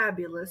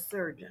fabulous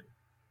surgeon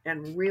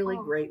and really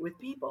great with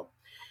people.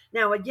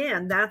 Now,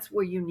 again, that's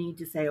where you need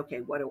to say, okay,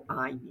 what do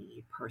I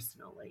need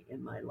personally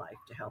in my life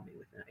to help me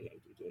with my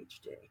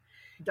ADHD?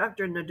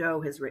 Dr.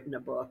 Nadeau has written a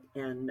book,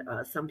 and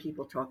some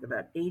people talk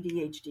about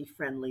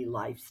ADHD-friendly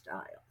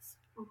lifestyles.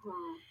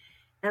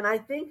 And I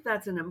think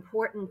that's an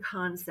important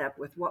concept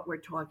with what we're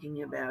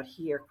talking about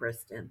here,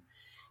 Kristen,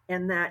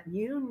 and that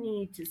you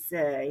need to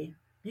say,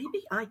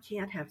 maybe I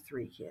can't have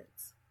 3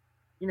 kids.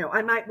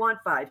 I might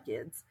want 5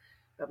 kids,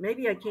 but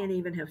maybe I can't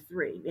even have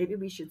 3. Maybe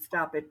we should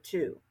stop at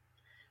 2.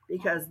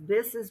 Because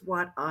this is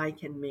what I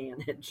can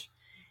manage.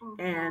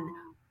 And,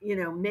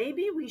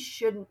 maybe we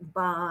shouldn't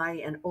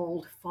buy an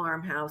old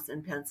farmhouse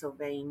in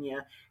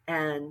Pennsylvania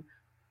and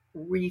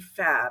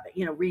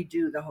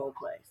redo the whole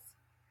place.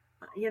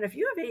 If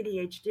you have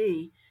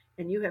ADHD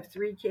and you have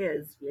 3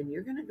 kids and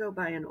you're going to go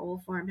buy an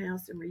old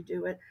farmhouse and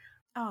redo it.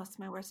 Oh, it's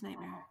my worst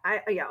nightmare.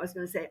 I was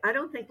going to say, I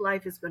don't think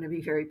life is going to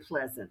be very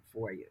pleasant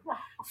for you.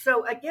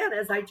 So again,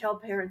 as I tell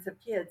parents of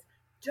kids,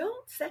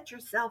 don't set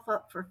yourself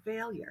up for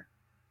failure.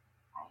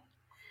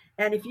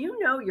 And if you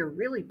know you're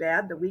really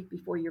bad the week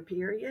before your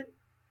period,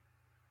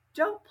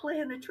 don't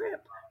plan a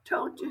trip.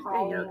 Don't do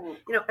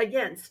that.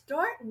 Again,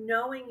 start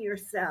knowing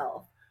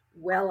yourself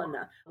well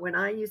enough. When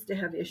I used to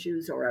have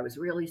issues or I was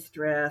really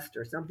stressed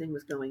or something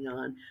was going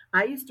on,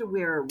 I used to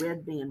wear a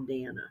red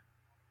bandana.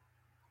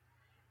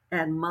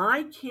 And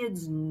my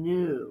kids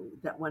knew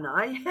that when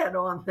I had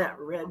on that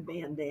red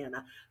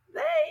bandana,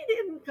 they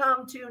didn't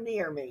come too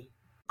near me.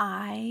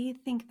 I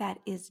think that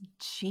is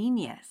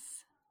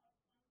genius.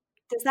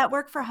 Does that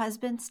work for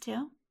husbands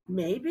too?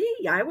 Maybe.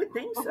 I would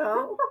think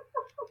so.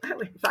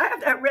 If I have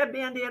that red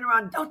bandana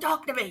on, don't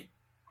talk to me.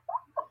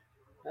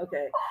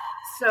 Okay.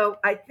 So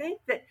I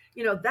think that,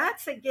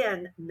 that's,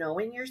 again,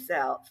 knowing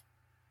yourself.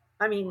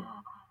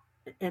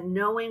 And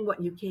knowing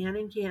what you can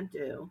and can't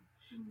do,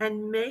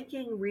 and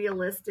making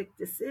realistic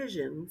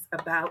decisions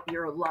about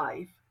your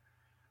life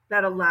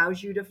that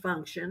allows you to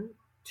function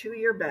to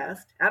your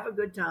best, have a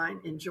good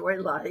time, enjoy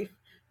life,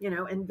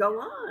 and go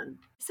on.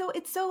 So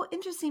it's so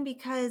interesting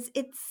because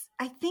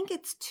I think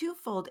it's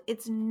twofold.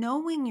 It's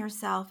knowing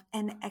yourself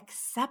and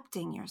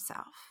accepting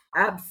yourself.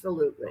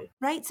 Absolutely.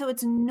 Right? So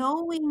it's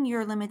knowing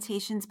your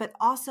limitations, but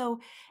also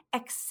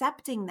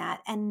accepting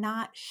that and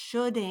not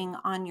shoulding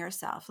on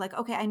yourself. Like,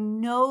 okay, I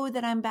know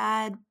that I'm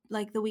bad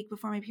like the week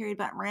before my period,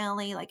 but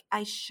really like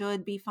I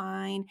should be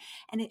fine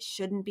and it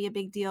shouldn't be a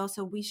big deal.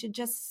 So we should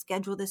just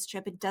schedule this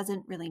trip. It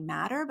doesn't really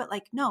matter. But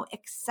like, no,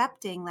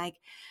 accepting like,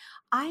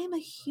 I am a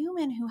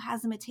human who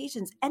has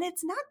limitations. And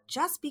it's not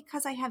just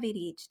because I have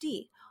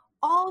ADHD.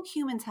 All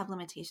humans have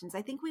limitations.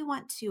 I think we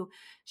want to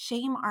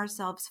shame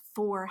ourselves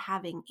for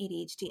having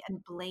ADHD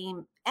and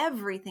blame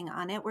everything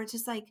on it. We're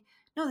just like,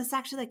 no, this is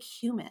actually like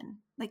human.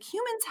 Like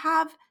humans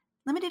have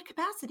limited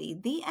capacity.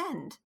 The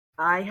end.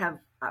 I have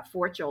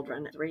 4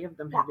 children. 3 of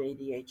them have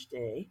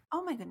ADHD.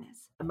 Oh my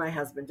goodness. My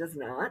husband does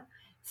not.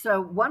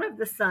 So one of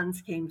the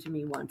sons came to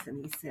me once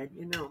and he said,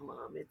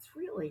 Mom, it's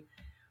really,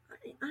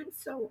 I'm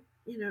so,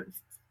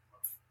 it's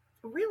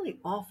really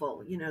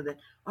awful, that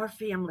our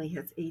family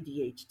has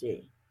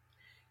ADHD.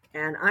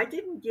 And I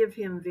didn't give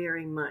him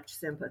very much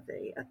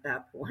sympathy at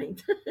that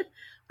point.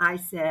 I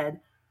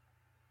said,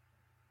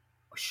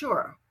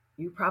 sure,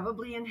 you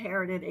probably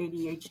inherited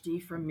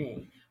ADHD from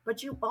me,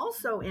 but you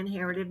also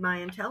inherited my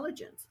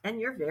intelligence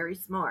and you're very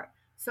smart.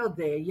 So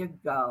there you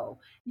go.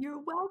 You're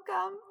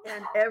welcome.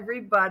 And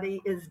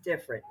everybody is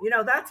different.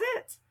 That's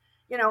it.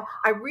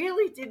 I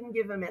really didn't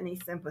give him any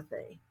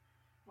sympathy.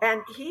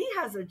 And he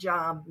has a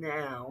job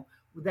now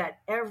that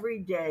every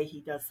day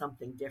he does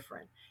something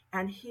different.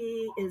 And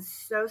he is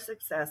so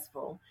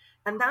successful.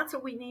 And that's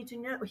what we need to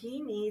know.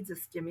 He needs a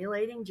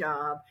stimulating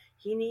job.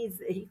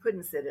 He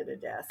couldn't sit at a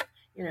desk.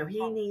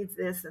 He needs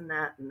this and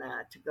that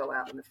to go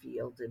out in the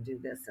field and do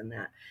this and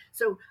that.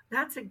 So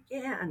that's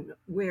again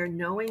where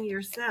knowing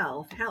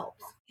yourself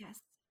helps.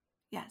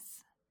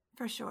 Yes,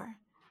 for sure.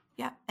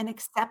 Yeah. And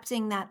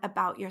accepting that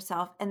about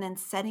yourself and then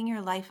setting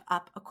your life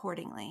up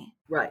accordingly.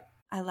 Right.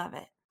 I love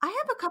it. I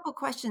have a couple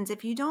questions,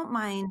 if you don't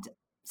mind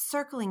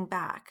circling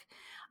back.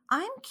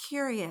 I'm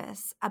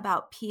curious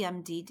about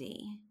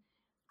PMDD.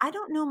 I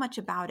don't know much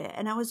about it.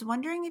 And I was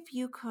wondering if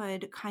you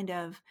could kind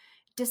of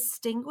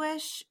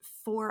distinguish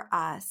for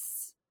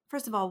us,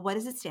 first of all, what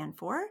does it stand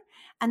for?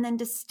 And then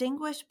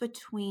distinguish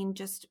between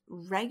just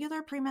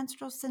regular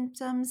premenstrual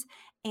symptoms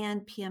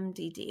and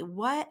PMDD.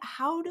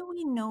 How do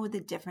we know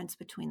the difference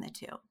between the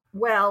two?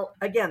 Well,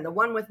 again, the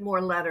one with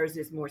more letters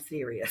is more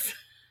serious.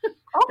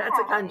 Okay.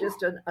 That's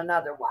just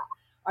another one.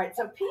 All right,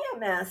 so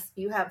PMS,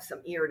 you have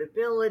some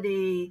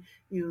irritability.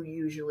 You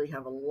usually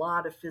have a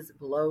lot of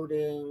physical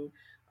bloating,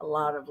 a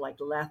lot of like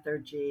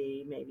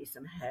lethargy, maybe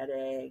some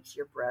headaches.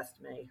 Your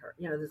breast may hurt.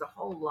 There's a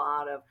whole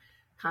lot of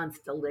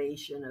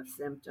constellation of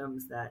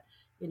symptoms that,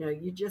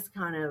 you just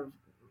kind of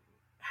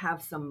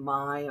have some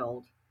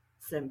mild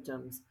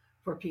symptoms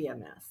for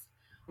PMS.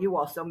 You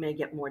also may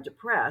get more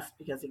depressed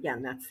because,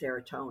 again, that's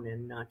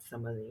serotonin, not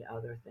some of the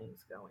other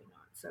things going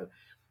on. So,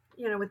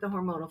 with the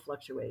hormonal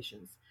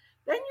fluctuations.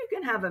 Then you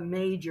can have a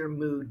major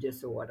mood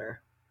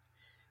disorder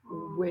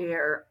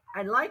where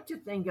I like to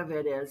think of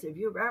it as, if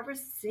you've ever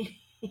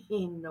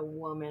seen the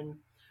woman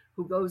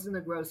who goes in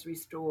the grocery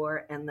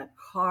store and the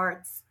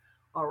carts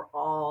are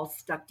all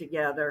stuck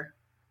together,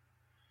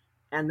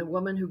 and the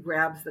woman who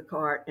grabs the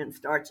cart and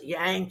starts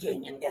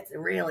yanking and gets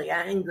really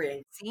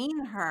angry.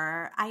 Seen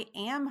her. I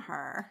am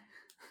her.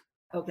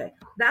 Okay,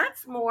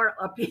 that's more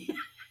a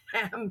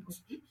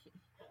PMD.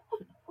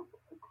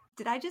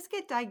 Did I just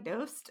get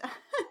diagnosed?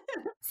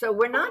 So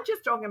we're not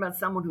just talking about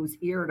someone who's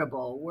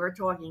irritable. We're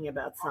talking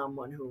about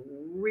someone who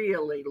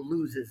really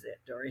loses it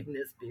during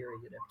this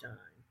period of time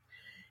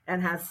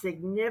and has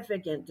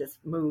significant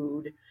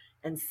mood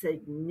and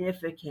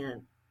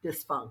significant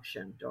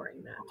dysfunction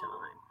during that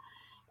time.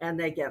 And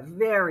they get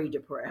very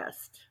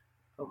depressed,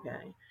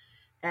 okay?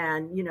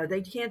 And,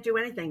 they can't do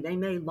anything. They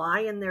may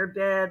lie in their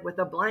bed with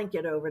a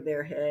blanket over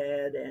their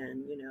head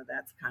and,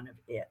 that's kind of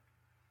it.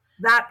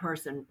 That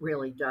person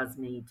really does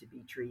need to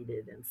be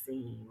treated and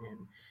seen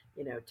and,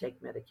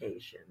 take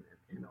medication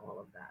and all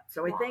of that.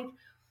 So I think,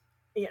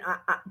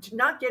 to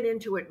not get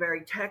into it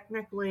very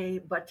technically,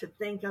 but to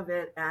think of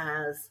it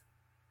as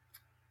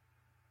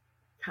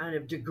kind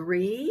of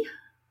degree.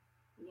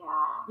 Yeah.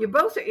 You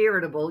both are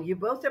irritable. You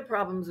both have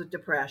problems with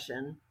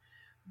depression,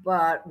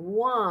 but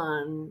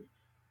one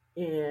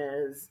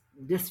is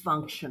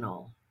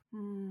dysfunctional.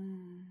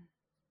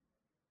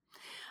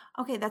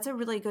 Okay, that's a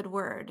really good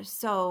word.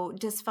 So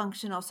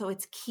dysfunctional. So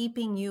it's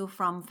keeping you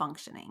from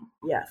functioning.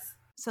 Yes.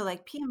 So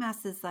like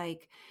PMS is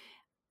like,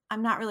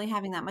 I'm not really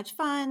having that much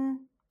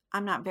fun.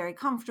 I'm not very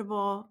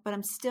comfortable, but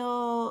I'm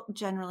still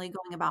generally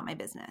going about my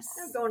business.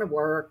 I'm going to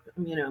work.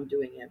 I'm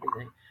doing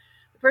everything.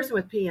 The person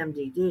with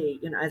PMDD,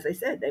 as I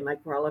said, they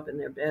might crawl up in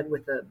their bed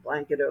with a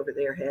blanket over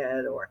their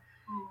head, or,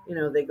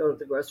 they go to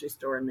the grocery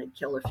store and they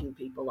kill a few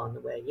people on the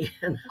way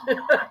in.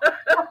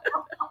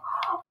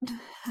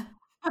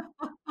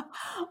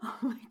 Oh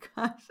my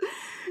gosh.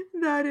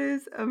 That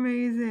is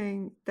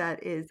amazing.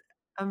 That is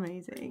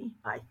amazing.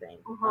 I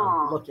think,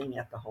 looking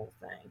at the whole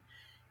thing.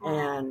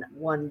 And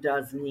one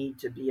does need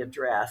to be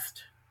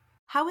addressed.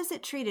 How is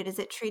it treated? Is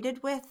it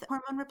treated with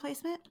hormone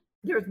replacement?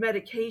 There's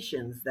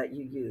medications that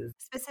you use.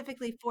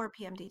 Specifically for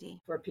PMDD.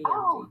 For PMDD.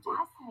 Oh,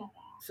 fascinating.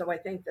 So I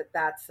think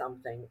that's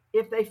something.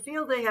 If they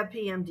feel they have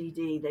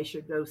PMDD, they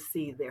should go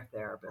see their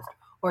therapist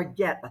or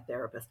get a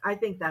therapist. I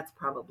think that's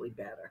probably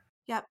better.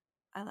 Yep.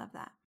 I love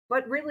that.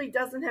 But really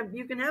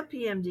you can have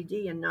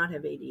PMDD and not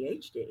have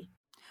ADHD.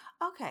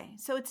 Okay.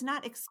 So it's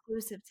not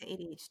exclusive to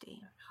ADHD.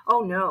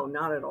 Oh, no,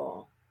 not at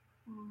all.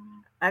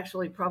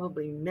 Actually,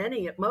 probably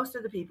most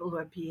of the people who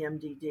have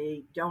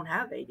PMDD don't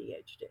have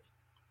ADHD.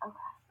 Okay.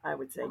 I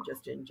would say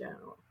just in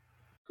general.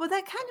 Well,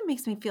 that kind of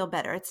makes me feel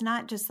better. It's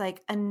not just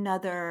like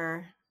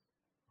another,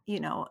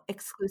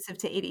 exclusive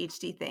to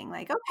ADHD thing.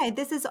 Like, okay,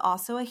 this is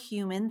also a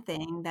human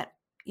thing that,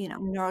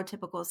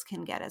 neurotypicals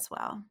can get as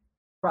well.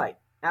 Right.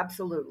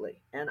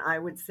 Absolutely. And I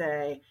would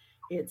say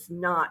it's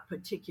not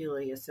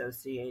particularly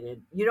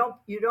associated. You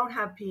don't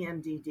have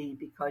PMDD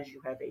because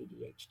you have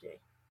ADHD.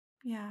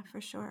 Yeah, for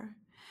sure.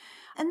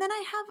 And then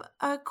I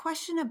have a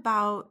question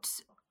about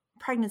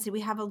pregnancy.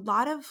 We have a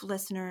lot of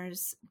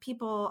listeners,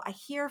 people, I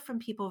hear from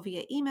people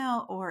via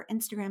email or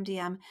Instagram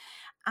DM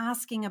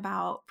asking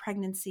about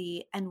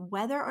pregnancy and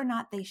whether or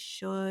not they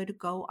should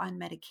go on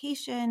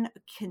medication,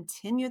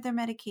 continue their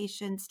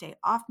medication, stay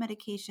off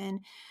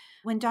medication.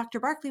 When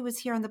Dr. Barkley was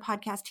here on the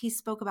podcast, he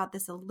spoke about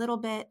this a little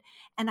bit.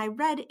 And I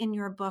read in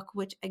your book,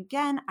 which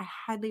again, I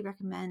highly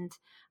recommend,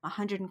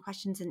 100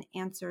 Questions and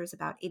Answers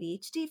about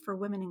ADHD for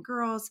Women and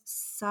Girls,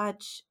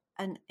 such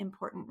an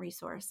important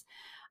resource.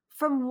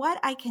 From what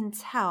I can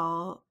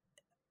tell,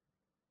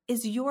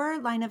 is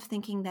your line of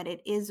thinking that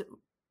it is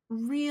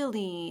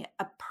really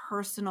a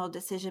personal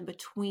decision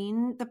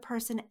between the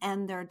person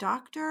and their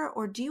doctor,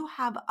 or do you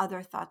have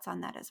other thoughts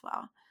on that as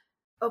well?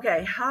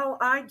 Okay, how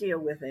I deal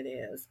with it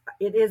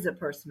is a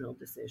personal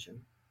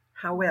decision.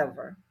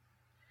 However,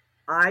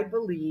 I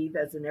believe,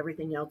 as in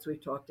everything else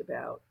we've talked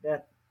about,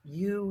 that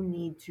you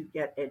need to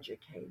get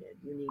educated.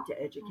 You need to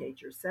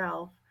educate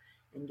yourself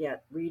and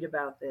read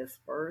about this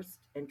first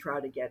and try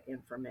to get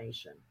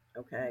information,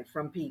 okay,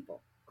 from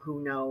people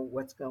who know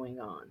what's going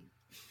on.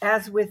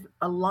 As with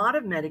a lot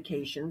of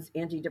medications,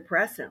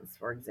 antidepressants,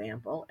 for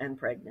example, and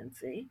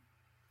pregnancy,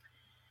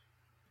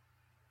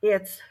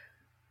 it's,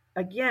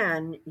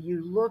 again,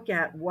 you look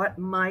at what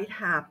might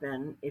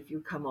happen if you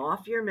come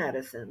off your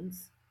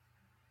medicines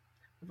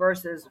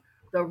versus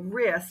the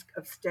risk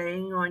of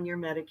staying on your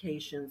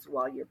medications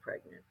while you're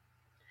pregnant.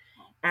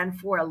 And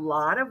for a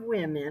lot of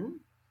women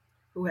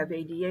who have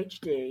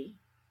ADHD,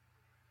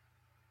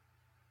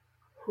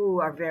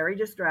 who are very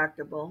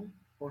distractible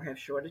or have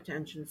short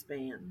attention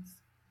spans,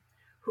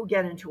 who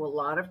get into a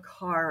lot of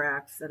car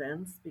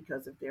accidents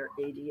because of their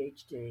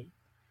ADHD,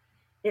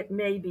 it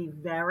may be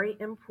very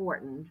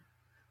important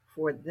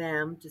for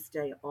them to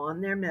stay on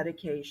their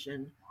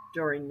medication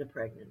during the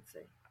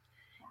pregnancy.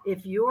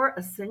 If you're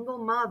a single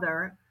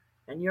mother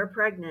and you're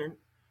pregnant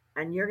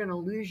and you're going to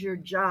lose your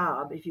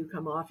job if you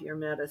come off your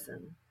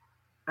medicine,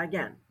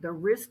 again, the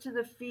risk to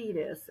the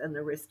fetus and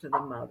the risk to the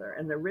mother,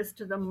 and the risk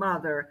to the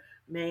mother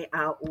may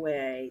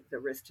outweigh the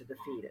risk to the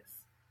fetus.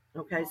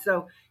 Okay,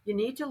 so you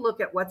need to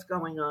look at what's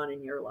going on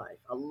in your life.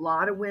 A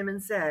lot of women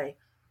say,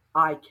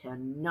 I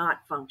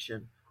cannot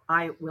function.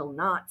 I will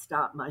not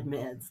stop my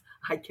meds.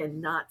 I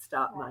cannot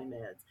stop my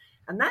meds.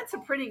 And that's a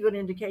pretty good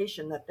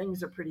indication that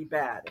things are pretty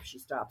bad if she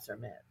stops her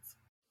meds.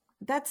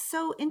 That's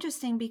so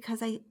interesting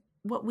because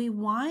what we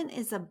want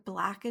is a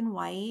black and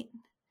white,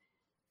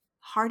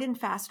 hard and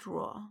fast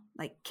rule.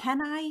 Like,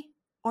 can I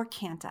or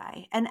can't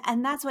I?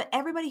 And that's what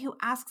everybody who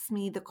asks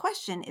me the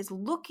question is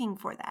looking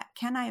for, that.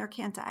 Can I or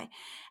can't I?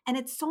 And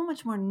it's so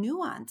much more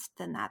nuanced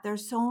than that.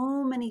 There's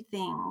so many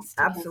things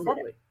to Absolutely.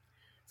 consider.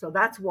 So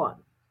that's one.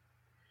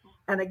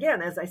 And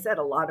again, as I said,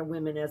 a lot of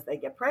women, as they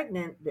get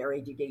pregnant, their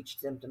ADD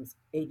symptoms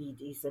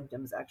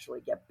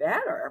actually get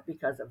better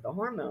because of the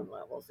hormone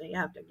levels. So you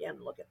have to, again,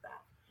 look at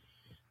that.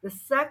 The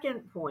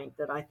second point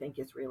that I think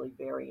is really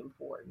very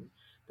important,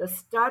 the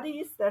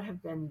studies that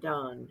have been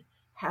done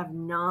have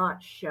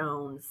not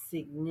shown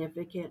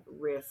significant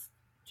risk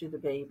to the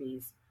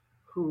babies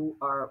who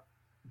are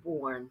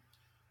born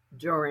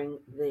during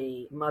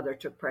the mother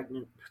took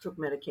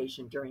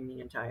medication during the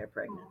entire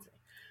pregnancy.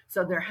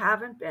 So there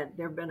have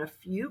been a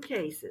few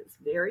cases,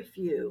 very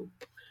few,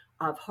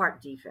 of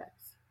heart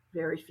defects,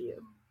 very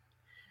few,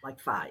 like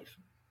 5,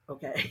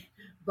 okay?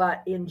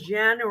 But in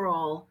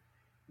general,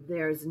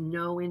 there's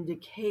no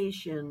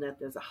indication that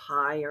there's a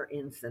higher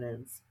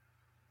incidence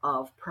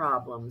of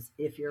problems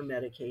if you're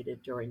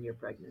medicated during your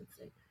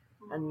pregnancy.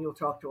 And you'll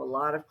talk to a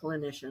lot of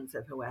clinicians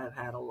who have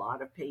had a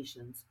lot of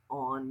patients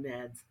on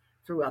meds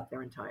throughout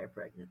their entire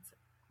pregnancy.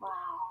 Wow.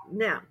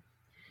 Now,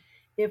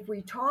 if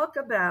we talk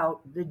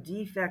about the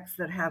defects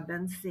that have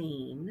been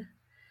seen,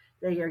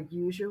 they are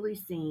usually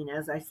seen,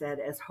 as I said,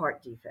 as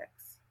heart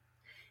defects.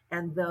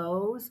 And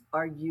those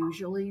are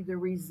usually the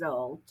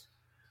result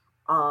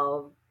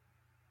of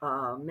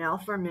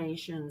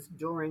malformations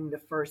during the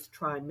first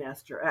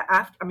trimester.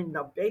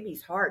 The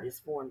baby's heart is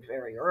formed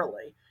very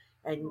early.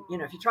 And,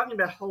 if you're talking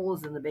about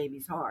holes in the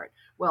baby's heart,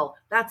 well,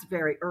 that's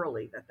very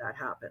early that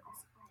happens.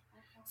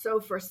 So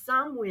for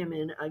some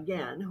women,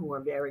 again, who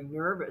are very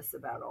nervous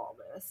about all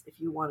this, if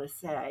you want to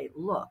say,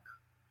 look,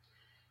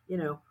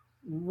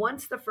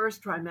 once the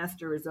first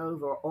trimester is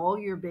over, all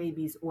your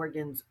baby's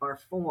organs are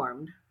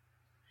formed.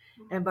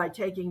 And by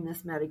taking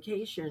this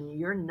medication,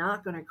 you're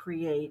not going to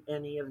create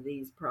any of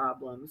these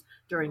problems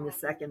during the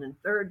second and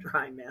third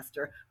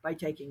trimester by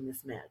taking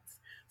this meds.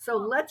 So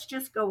let's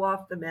just go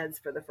off the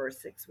meds for the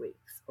first 6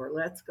 weeks, or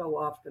let's go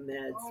off the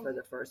meds for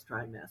the first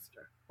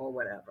trimester, or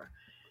whatever.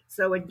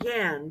 So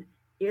again,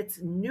 it's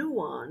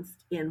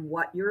nuanced in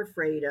what you're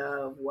afraid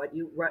of, what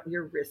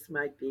your risk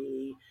might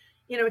be.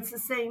 It's the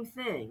same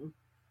thing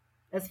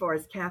as far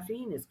as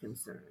caffeine is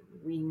concerned.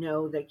 We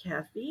know that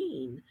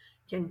caffeine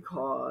can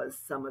cause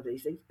some of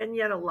these things. And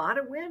yet a lot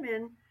of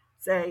women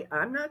say,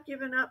 I'm not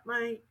giving up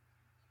my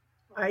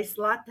iced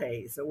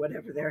lattes or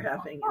whatever they're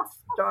having at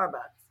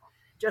Starbucks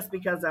just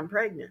because I'm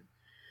pregnant.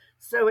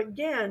 So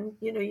again,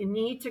 you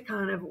need to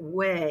kind of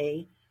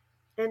weigh,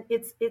 and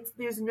it's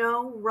there's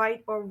no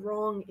right or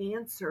wrong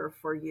answer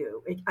for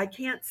you. I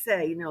can't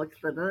say, like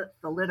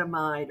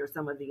thalidomide or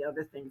some of the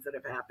other things that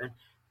have happened.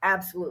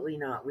 Absolutely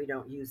not. We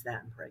don't use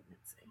that in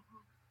pregnancy.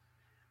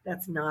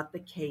 That's not the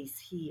case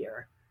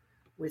here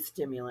with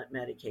stimulant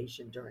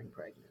medication during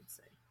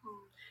pregnancy.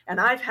 And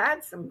I've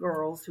had some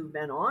girls who've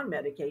been on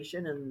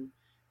medication and,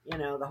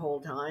 the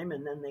whole time,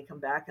 and then they come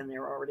back and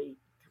they're already,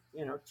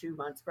 2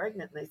 months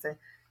pregnant, and they say,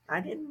 I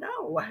didn't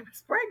know I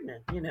was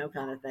pregnant,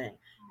 kind of thing.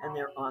 And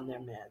they're on their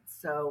meds.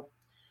 So,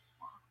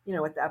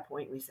 at that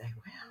point we say,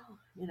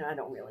 well, I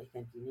don't really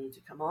think you need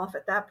to come off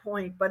at that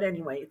point. But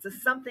anyway,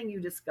 it's something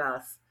you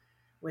discuss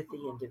with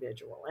the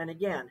individual. And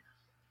again,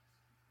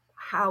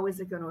 how is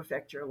it going to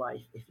affect your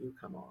life if you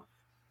come off?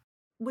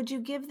 Would you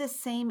give the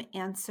same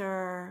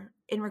answer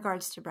in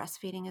regards to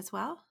breastfeeding as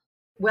well?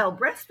 Well,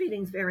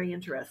 breastfeeding is very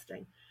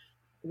interesting.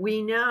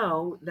 We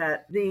know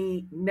that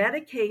the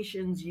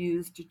medications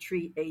used to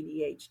treat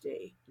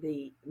ADHD,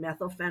 the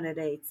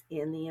methylphenidates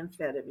and the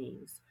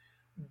amphetamines,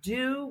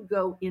 do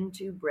go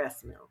into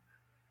breast milk.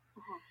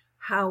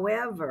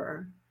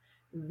 However,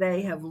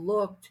 they have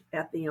looked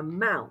at the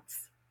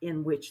amounts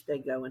in which they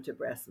go into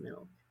breast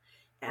milk,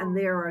 and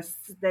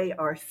they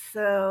are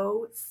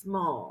so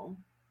small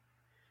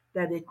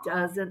that it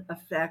doesn't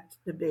affect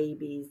the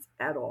babies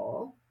at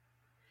all.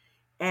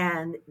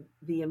 And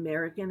the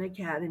American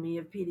Academy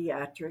of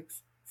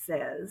Pediatrics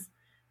says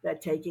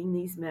that taking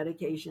these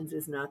medications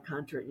is not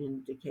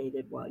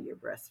contraindicated while you're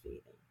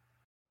breastfeeding.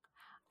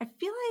 I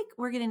feel like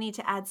we're going to need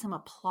to add some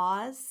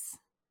applause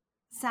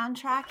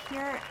soundtrack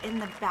here in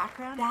the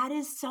background. That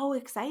is so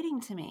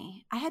exciting to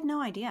me. I had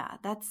no idea.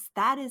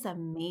 That is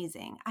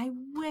amazing. I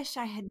wish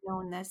I had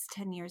known this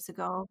 10 years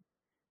ago.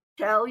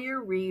 Tell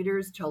your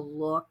readers to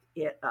look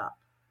it up.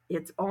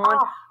 It's on,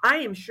 I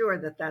am sure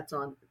that that's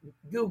on,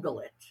 Google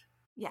it.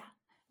 Yeah.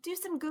 Do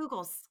some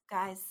Googles,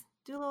 guys.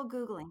 Do a little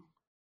Googling.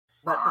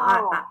 But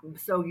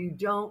so you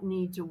don't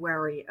need to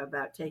worry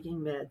about taking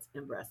meds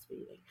and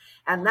breastfeeding.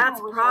 And that's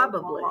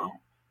probably,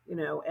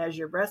 as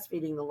you're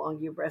breastfeeding, the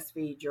longer you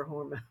breastfeed, your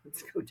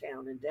hormones go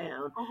down and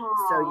down.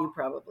 So you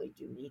probably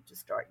do need to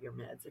start your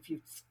meds. If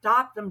you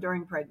stop them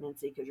during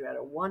pregnancy because you had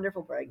a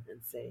wonderful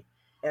pregnancy,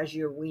 as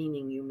you're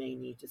weaning, you may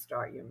need to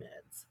start your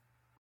meds.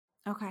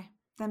 Okay.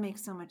 That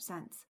makes so much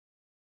sense.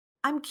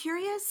 I'm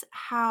curious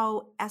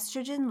how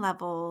estrogen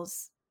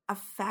levels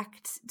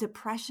affect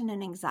depression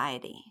and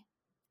anxiety,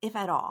 if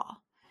at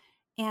all.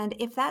 And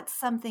if that's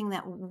something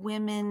that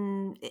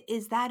women,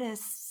 is that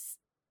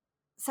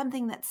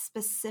something that's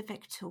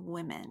specific to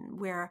women,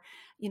 where,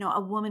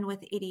 a woman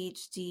with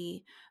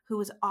ADHD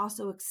who is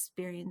also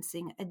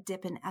experiencing a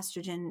dip in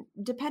estrogen,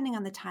 depending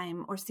on the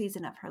time or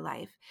season of her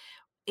life,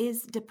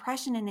 is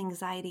depression and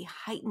anxiety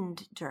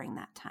heightened during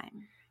that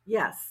time?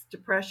 Yes,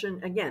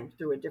 depression, again,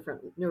 through a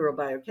different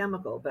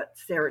neurobiochemical, but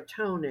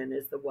serotonin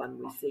is the one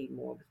we see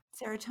more.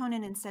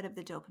 Serotonin instead of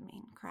the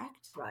dopamine,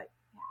 correct? Right.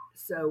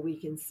 So we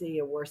can see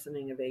a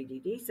worsening of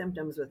ADD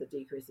symptoms with a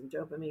decrease in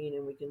dopamine,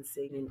 and we can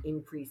see an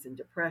increase in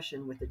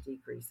depression with a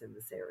decrease in the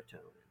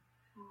serotonin.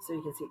 So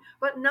you can see,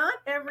 but not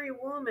every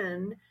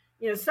woman,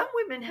 some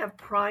women have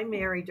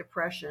primary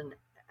depression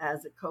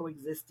as a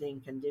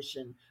coexisting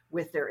condition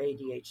with their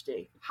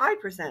ADHD, high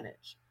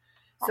percentage.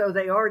 So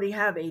they already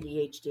have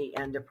ADHD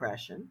and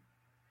depression.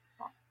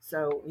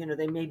 So,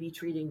 they may be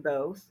treating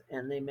both,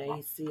 and they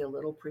may see a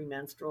little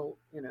premenstrual,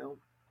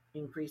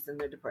 increase in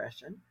their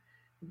depression.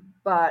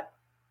 But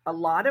a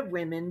lot of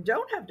women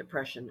don't have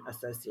depression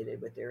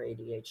associated with their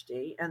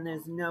ADHD, and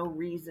there's no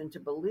reason to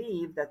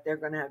believe that they're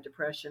going to have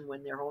depression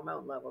when their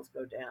hormone levels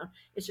go down.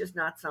 It's just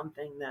not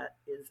something that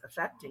is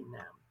affecting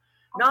them.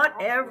 Not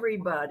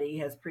everybody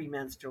has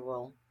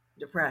premenstrual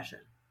depression.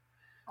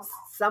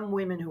 Some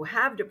women who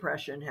have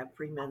depression have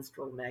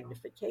premenstrual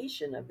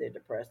magnification of their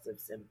depressive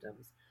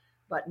symptoms,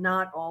 but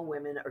not all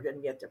women are going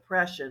to get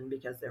depression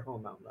because their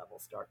hormone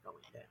levels start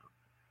going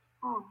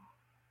down.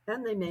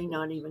 And they may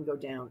not even go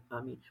down.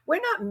 I mean, we're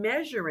not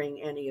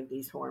measuring any of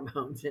these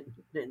hormones in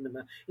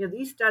the,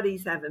 these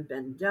studies haven't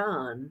been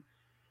done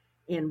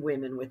in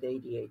women with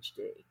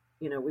ADHD.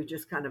 We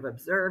just kind of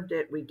observed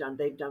it.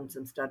 They've done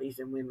some studies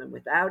in women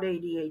without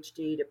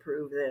ADHD to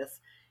prove this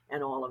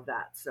and all of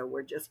that. So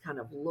we're just kind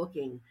of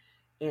looking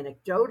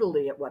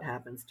anecdotally at what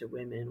happens to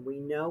women. We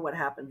know what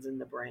happens in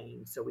the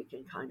brain, so we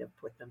can kind of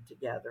put them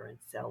together and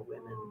tell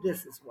women,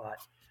 this is what,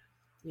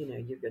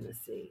 you're going to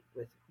see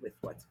with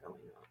what's going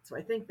on. So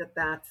I think that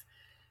that's,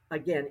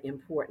 again,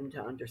 important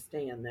to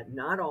understand that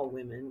not all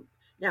women,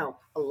 now,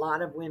 a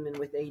lot of women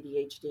with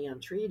ADHD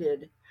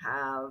untreated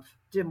have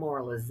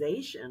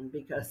demoralization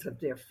because of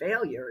their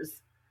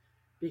failures,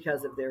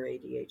 because of their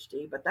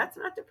ADHD, but that's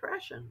not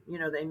depression.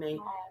 They may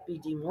be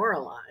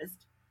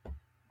demoralized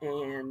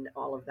and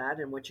all of that.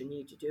 And what you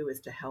need to do is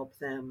to help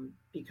them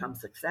become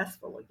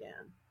successful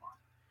again.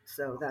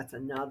 So that's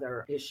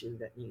another issue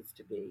that needs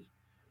to be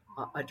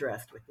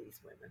addressed with these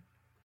women.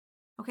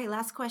 Okay,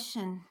 last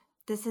question.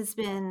 This has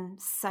been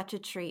such a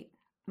treat.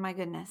 My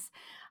goodness.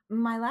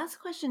 My last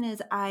question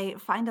is, I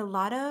find a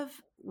lot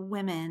of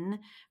women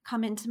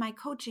come into my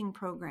coaching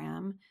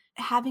program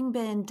having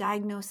been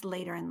diagnosed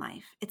later in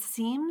life. It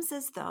seems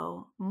as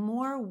though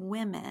more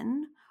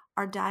women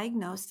are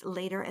diagnosed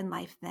later in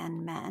life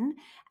than men.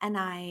 And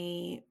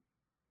I,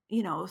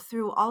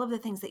 through all of the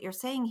things that you're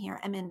saying here,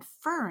 I'm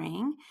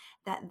inferring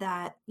that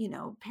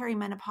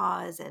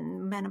perimenopause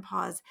and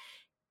menopause,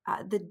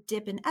 the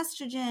dip in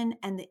estrogen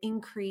and the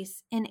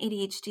increase in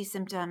ADHD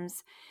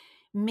symptoms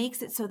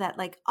makes it so that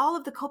like all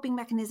of the coping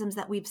mechanisms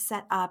that we've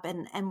set up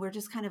and we're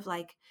just kind of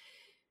like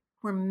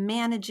we're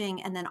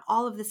managing, and then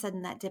all of a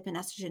sudden that dip in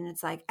estrogen,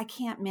 it's like I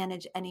can't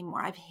manage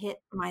anymore. I've hit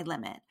my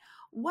limit.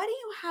 What do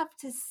you have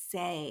to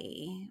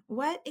say?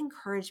 What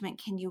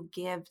encouragement can you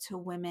give to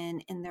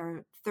women in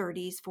their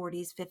 30s,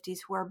 40s, 50s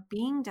who are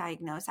being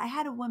diagnosed? I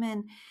had a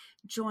woman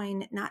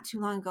join not too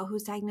long ago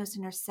who's diagnosed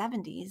in her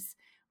 70s,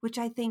 which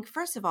I think,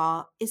 first of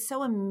all, is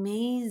so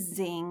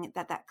amazing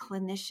that that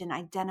clinician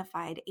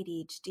identified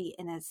ADHD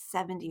in a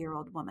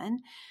 70-year-old woman.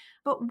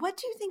 But what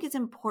do you think is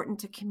important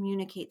to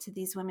communicate to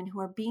these women who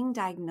are being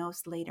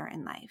diagnosed later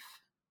in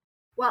life?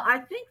 Well, I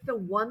think the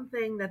one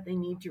thing that they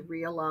need to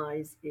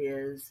realize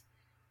is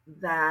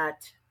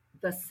that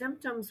the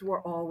symptoms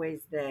were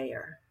always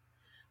there.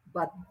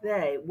 But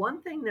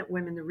one thing that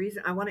women, the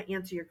reason I want to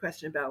answer your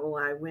question about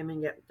why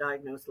women get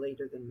diagnosed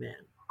later than men.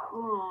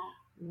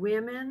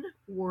 Women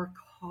work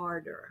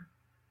harder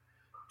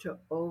to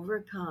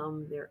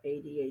overcome their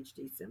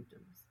ADHD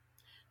symptoms.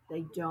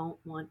 They don't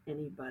want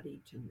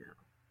anybody to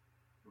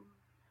know.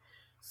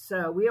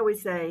 So we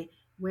always say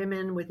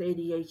women with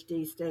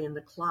ADHD stay in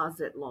the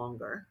closet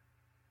longer.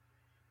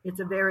 It's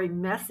a very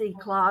messy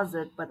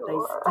closet, but they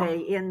stay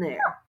in there.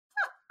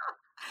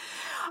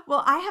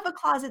 Well, I have a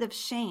closet of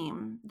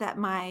shame that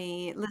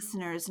my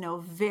listeners know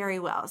very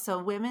well.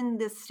 So women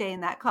just stay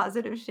in that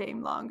closet of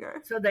shame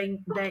longer. So they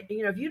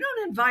if you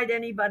don't invite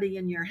anybody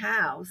in your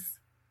house,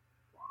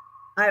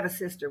 I have a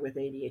sister with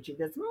ADHD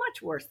that's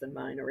much worse than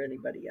mine or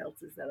anybody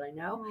else's that I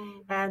know.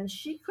 And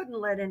she couldn't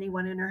let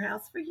anyone in her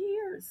house for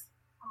years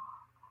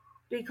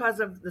because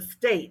of the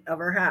state of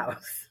her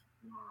house.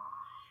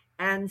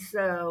 And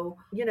so,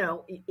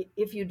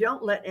 if you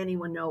don't let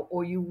anyone know,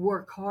 or you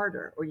work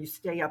harder, or you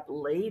stay up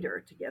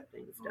later to get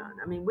things done.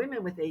 I mean,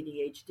 women with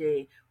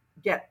ADHD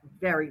get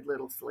very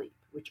little sleep,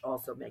 which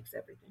also makes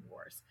everything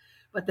worse.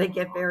 But they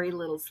get very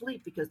little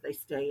sleep because they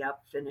stay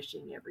up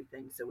finishing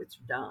everything so it's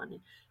done.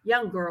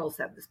 Young girls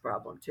have this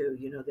problem too.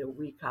 They'll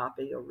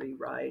recopy or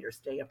rewrite or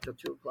stay up till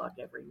 2:00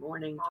 every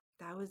morning.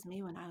 That was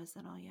me when I was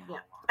little, Yeah.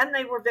 And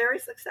they were very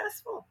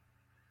successful.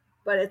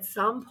 But at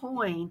some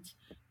point,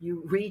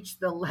 you reach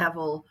the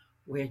level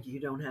where you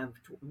don't have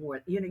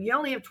more, you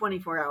only have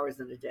 24 hours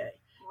in a day.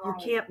 Right.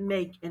 You can't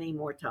make any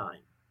more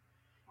time.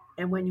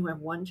 And when you have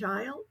one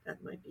child,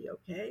 that might be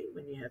okay.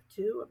 When you have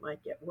two, it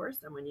might get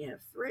worse. And when you have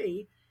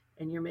three,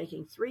 and you're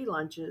making 3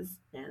 lunches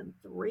and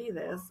 3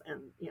 this,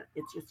 and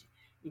it's just,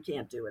 you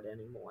can't do it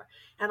anymore.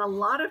 And a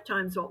lot of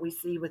times what we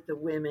see with the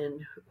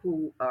women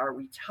who are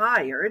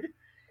retired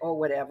or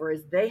whatever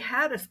is they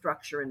had a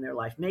structure in their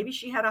life. Maybe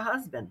she had a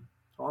husband.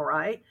 All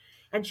right.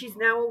 And she's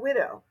now a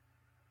widow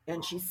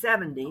and she's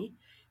 70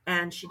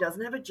 and she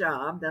doesn't have a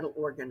job that'll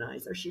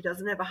organize her. She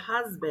doesn't have a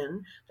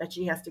husband that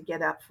she has to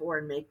get up for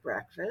and make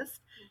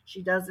breakfast.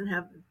 She doesn't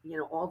have,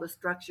 all the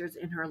structures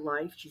in her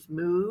life. She's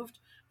moved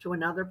to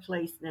another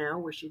place now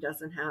where she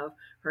doesn't have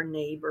her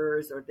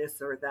neighbors or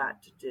this or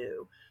that to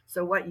do.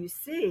 So what you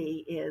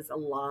see is a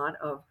lot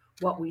of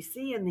what we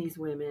see in these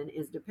women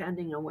is,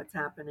 depending on what's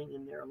happening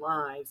in their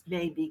lives,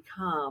 may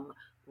become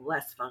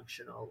less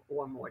functional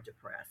or more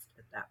depressed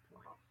at that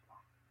point.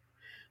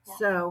 Yeah.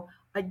 So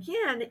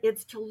again,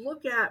 it's to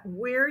look at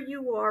where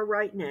you are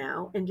right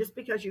now. And just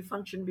because you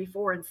functioned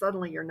before and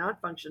suddenly you're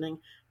not functioning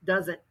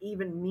doesn't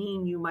even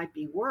mean you might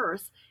be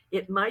worse.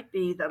 It might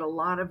be that a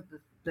lot of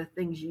the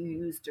things you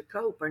use to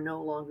cope are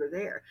no longer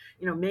there.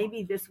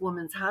 Maybe this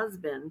woman's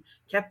husband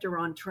kept her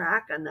on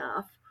track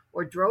enough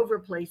or drove her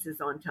places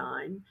on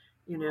time.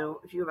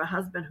 If you have a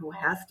husband who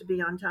has to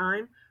be on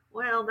time,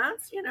 well,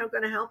 that's,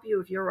 going to help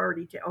you if you're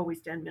already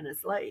always 10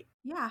 minutes late.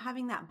 Yeah,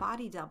 having that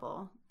body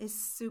double is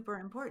super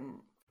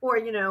important. Or,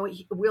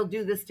 we'll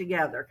do this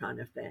together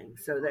kind of thing.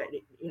 So that,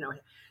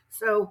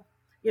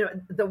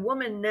 the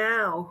woman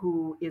now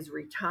who is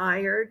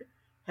retired,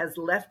 has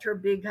left her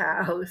big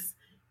house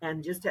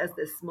and just has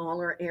this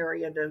smaller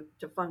area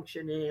to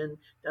function in,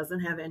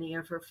 doesn't have any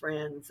of her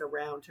friends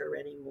around her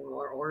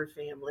anymore or her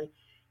family,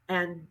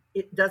 and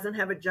it doesn't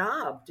have a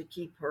job to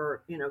keep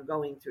her,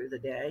 going through the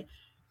day.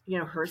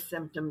 Her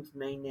symptoms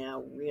may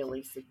now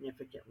really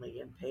significantly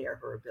impair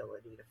her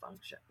ability to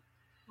function.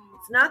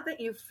 It's not that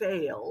you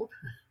failed,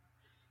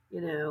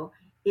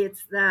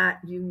 it's that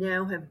you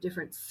now have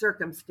different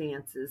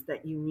circumstances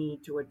that you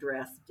need to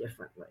address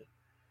differently.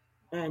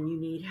 And you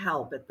need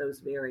help at those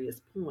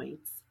various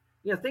points.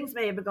 Things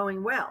may have been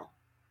going well,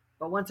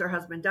 but once her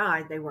husband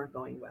died, they weren't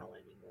going well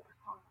anymore.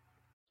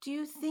 Do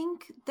you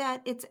think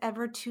that it's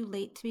ever too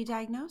late to be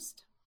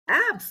diagnosed?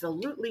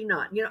 Absolutely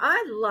not.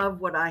 I love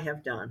what I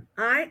have done.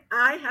 I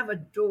have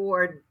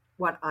adored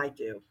what I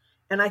do.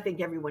 And I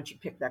think everyone should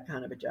pick that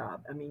kind of a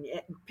job. I mean,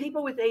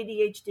 people with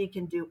ADHD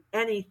can do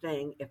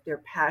anything if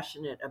they're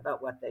passionate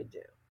about what they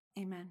do.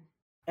 Amen.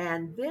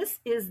 And this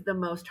is the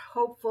most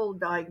hopeful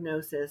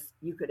diagnosis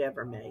you could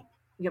ever make.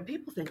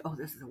 People think, oh,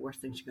 this is the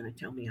worst thing she's going to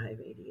tell me I have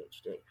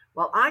ADHD.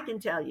 Well, I can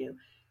tell you,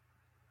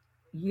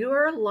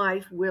 your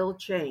life will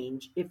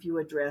change if you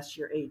address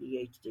your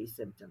ADHD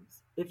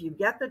symptoms. If you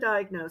get the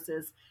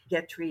diagnosis,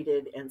 get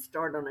treated, and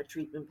start on a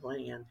treatment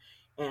plan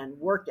and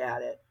work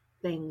at it,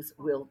 things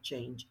will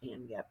change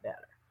and get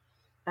better.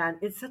 And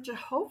it's such a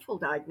hopeful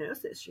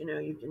diagnosis.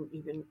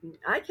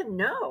 I can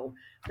know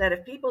that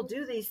if people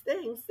do these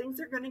things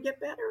are going to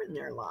get better in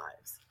their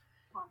lives.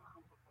 100%.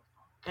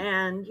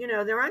 And,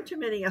 there aren't too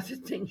many other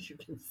things you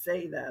can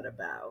say that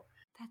about.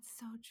 That's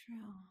so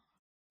true.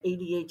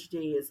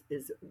 ADHD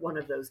is one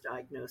of those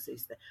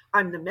diagnoses that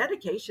the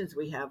medications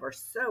we have are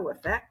so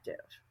effective.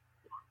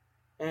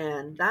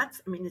 And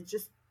it's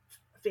just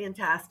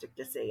fantastic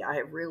to see. I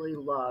really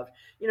love,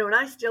 and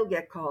I still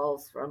get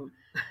calls from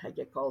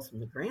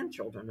the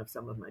grandchildren of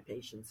some of my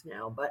patients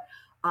now, but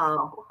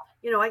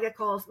I get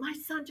calls. My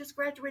son just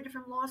graduated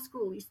from law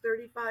school. He's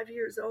 35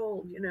 years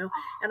old, and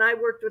I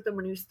worked with him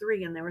when he was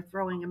 3 and they were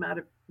throwing him out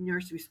of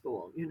nursery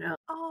school,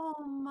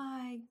 Oh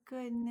my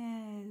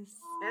goodness.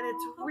 And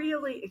it's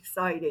really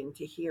exciting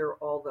to hear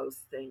all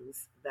those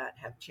things that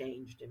have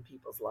changed in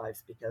people's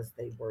lives because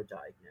they were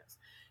diagnosed.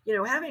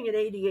 Having an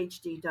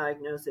ADHD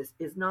diagnosis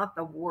is not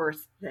the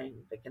worst thing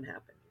that can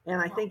happen.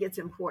 And I think it's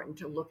important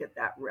to look at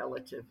that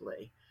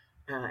relatively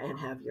and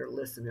have your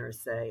listeners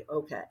say,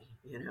 okay,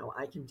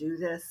 I can do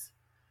this.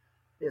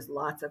 There's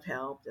lots of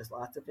help. There's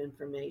lots of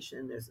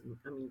information.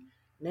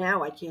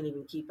 Now I can't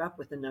even keep up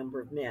with the number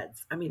of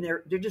meds.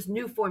 They're just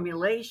new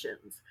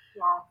formulations,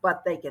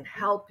 but they can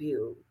help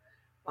you,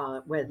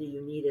 whether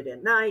you need it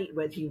at night,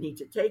 whether you need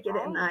to take it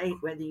at night,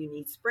 whether you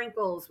need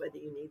sprinkles, whether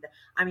you need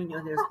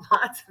there's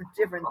lots of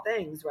different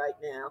things right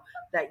now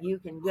that you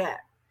can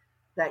get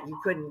that you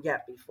couldn't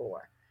get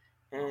before.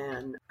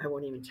 And I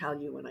won't even tell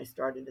you, when I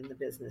started in the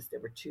business, there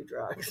were 2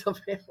 drugs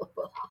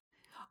available.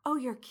 Oh,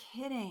 you're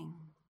kidding.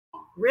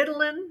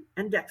 Ritalin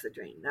and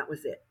Dexedrine. That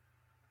was it.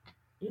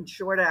 In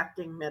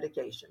short-acting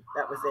medication.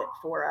 That was it,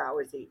 4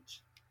 hours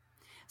each.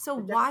 So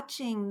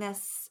watching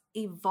this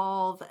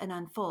evolve and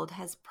unfold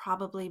has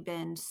probably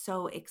been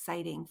so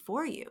exciting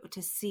for you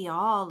to see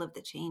all of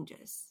the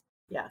changes.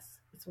 Yes,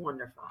 it's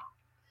wonderful.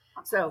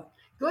 So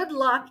good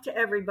luck to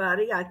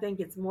everybody. I think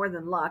it's more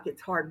than luck.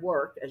 It's hard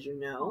work, as you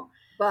know.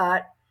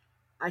 But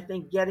I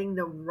think getting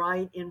the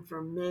right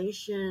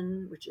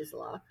information, which is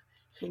luck,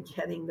 and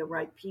getting the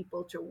right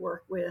people to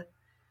work with.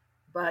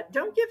 But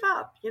don't give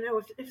up.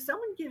 If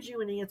someone gives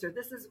you an answer,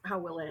 this is how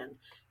we'll end.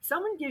 If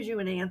someone gives you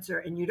an answer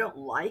and you don't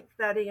like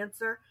that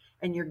answer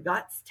and your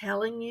gut's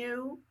telling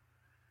you,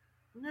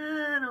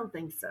 nah, I don't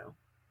think so.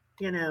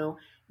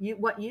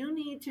 What you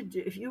need to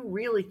do, if you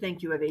really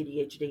think you have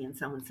ADHD and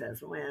someone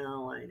says,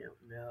 well, I don't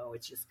know,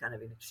 it's just kind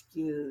of an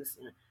excuse.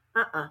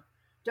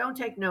 Don't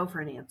take no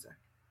for an answer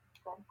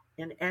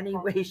in any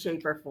way,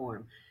 shape, or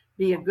form.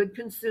 Be a good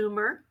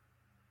consumer.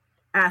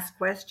 Ask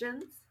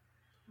questions.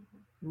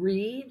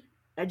 Read.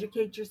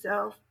 Educate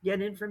yourself,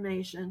 get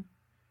information,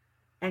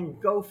 and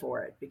go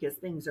for it, because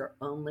things are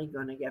only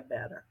going to get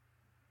better.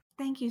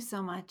 Thank you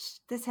so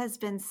much. This has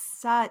been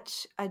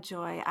such a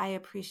joy. I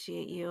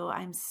appreciate you.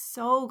 I'm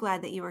so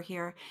glad that you were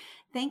here.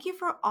 Thank you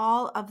for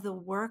all of the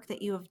work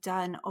that you have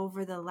done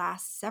over the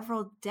last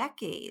several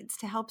decades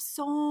to help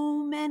so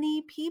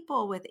many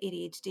people with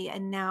ADHD,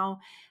 and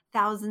now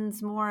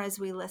thousands more as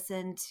we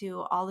listen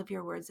to all of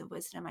your words of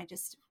wisdom. I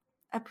just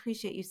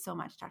appreciate you so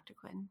much, Dr.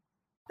 Quinn.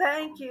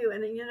 Thank you.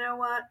 And you know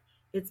what?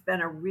 It's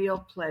been a real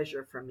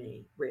pleasure for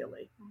me,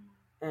 really.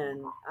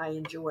 And I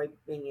enjoy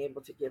being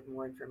able to give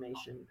more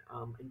information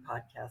in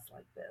podcasts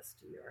like this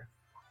to your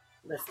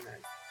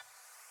listeners.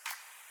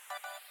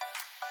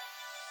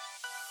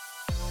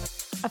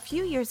 A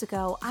few years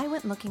ago, I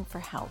went looking for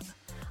help.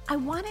 I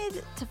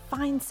wanted to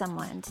find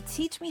someone to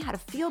teach me how to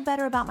feel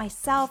better about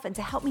myself and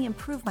to help me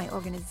improve my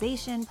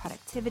organization,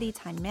 productivity,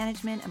 time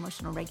management,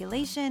 emotional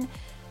regulation,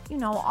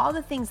 all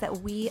the things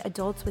that we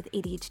adults with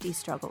ADHD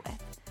struggle with.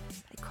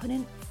 But I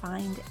couldn't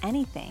find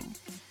anything.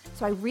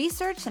 So I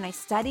researched and I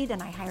studied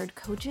and I hired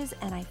coaches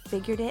and I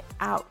figured it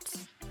out.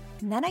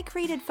 And then I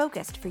created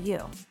Focused for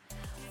you.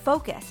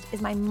 Focused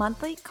is my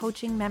monthly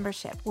coaching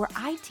membership where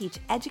I teach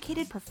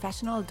educated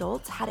professional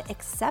adults how to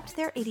accept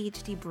their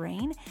ADHD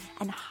brain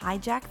and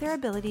hijack their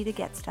ability to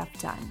get stuff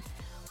done.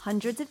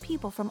 Hundreds of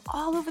people from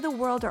all over the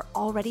world are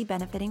already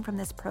benefiting from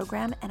this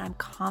program, and I'm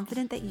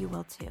confident that you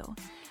will too.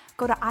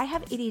 Go to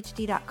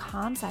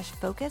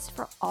ihaveadhd.com/focused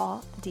for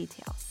all the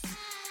details.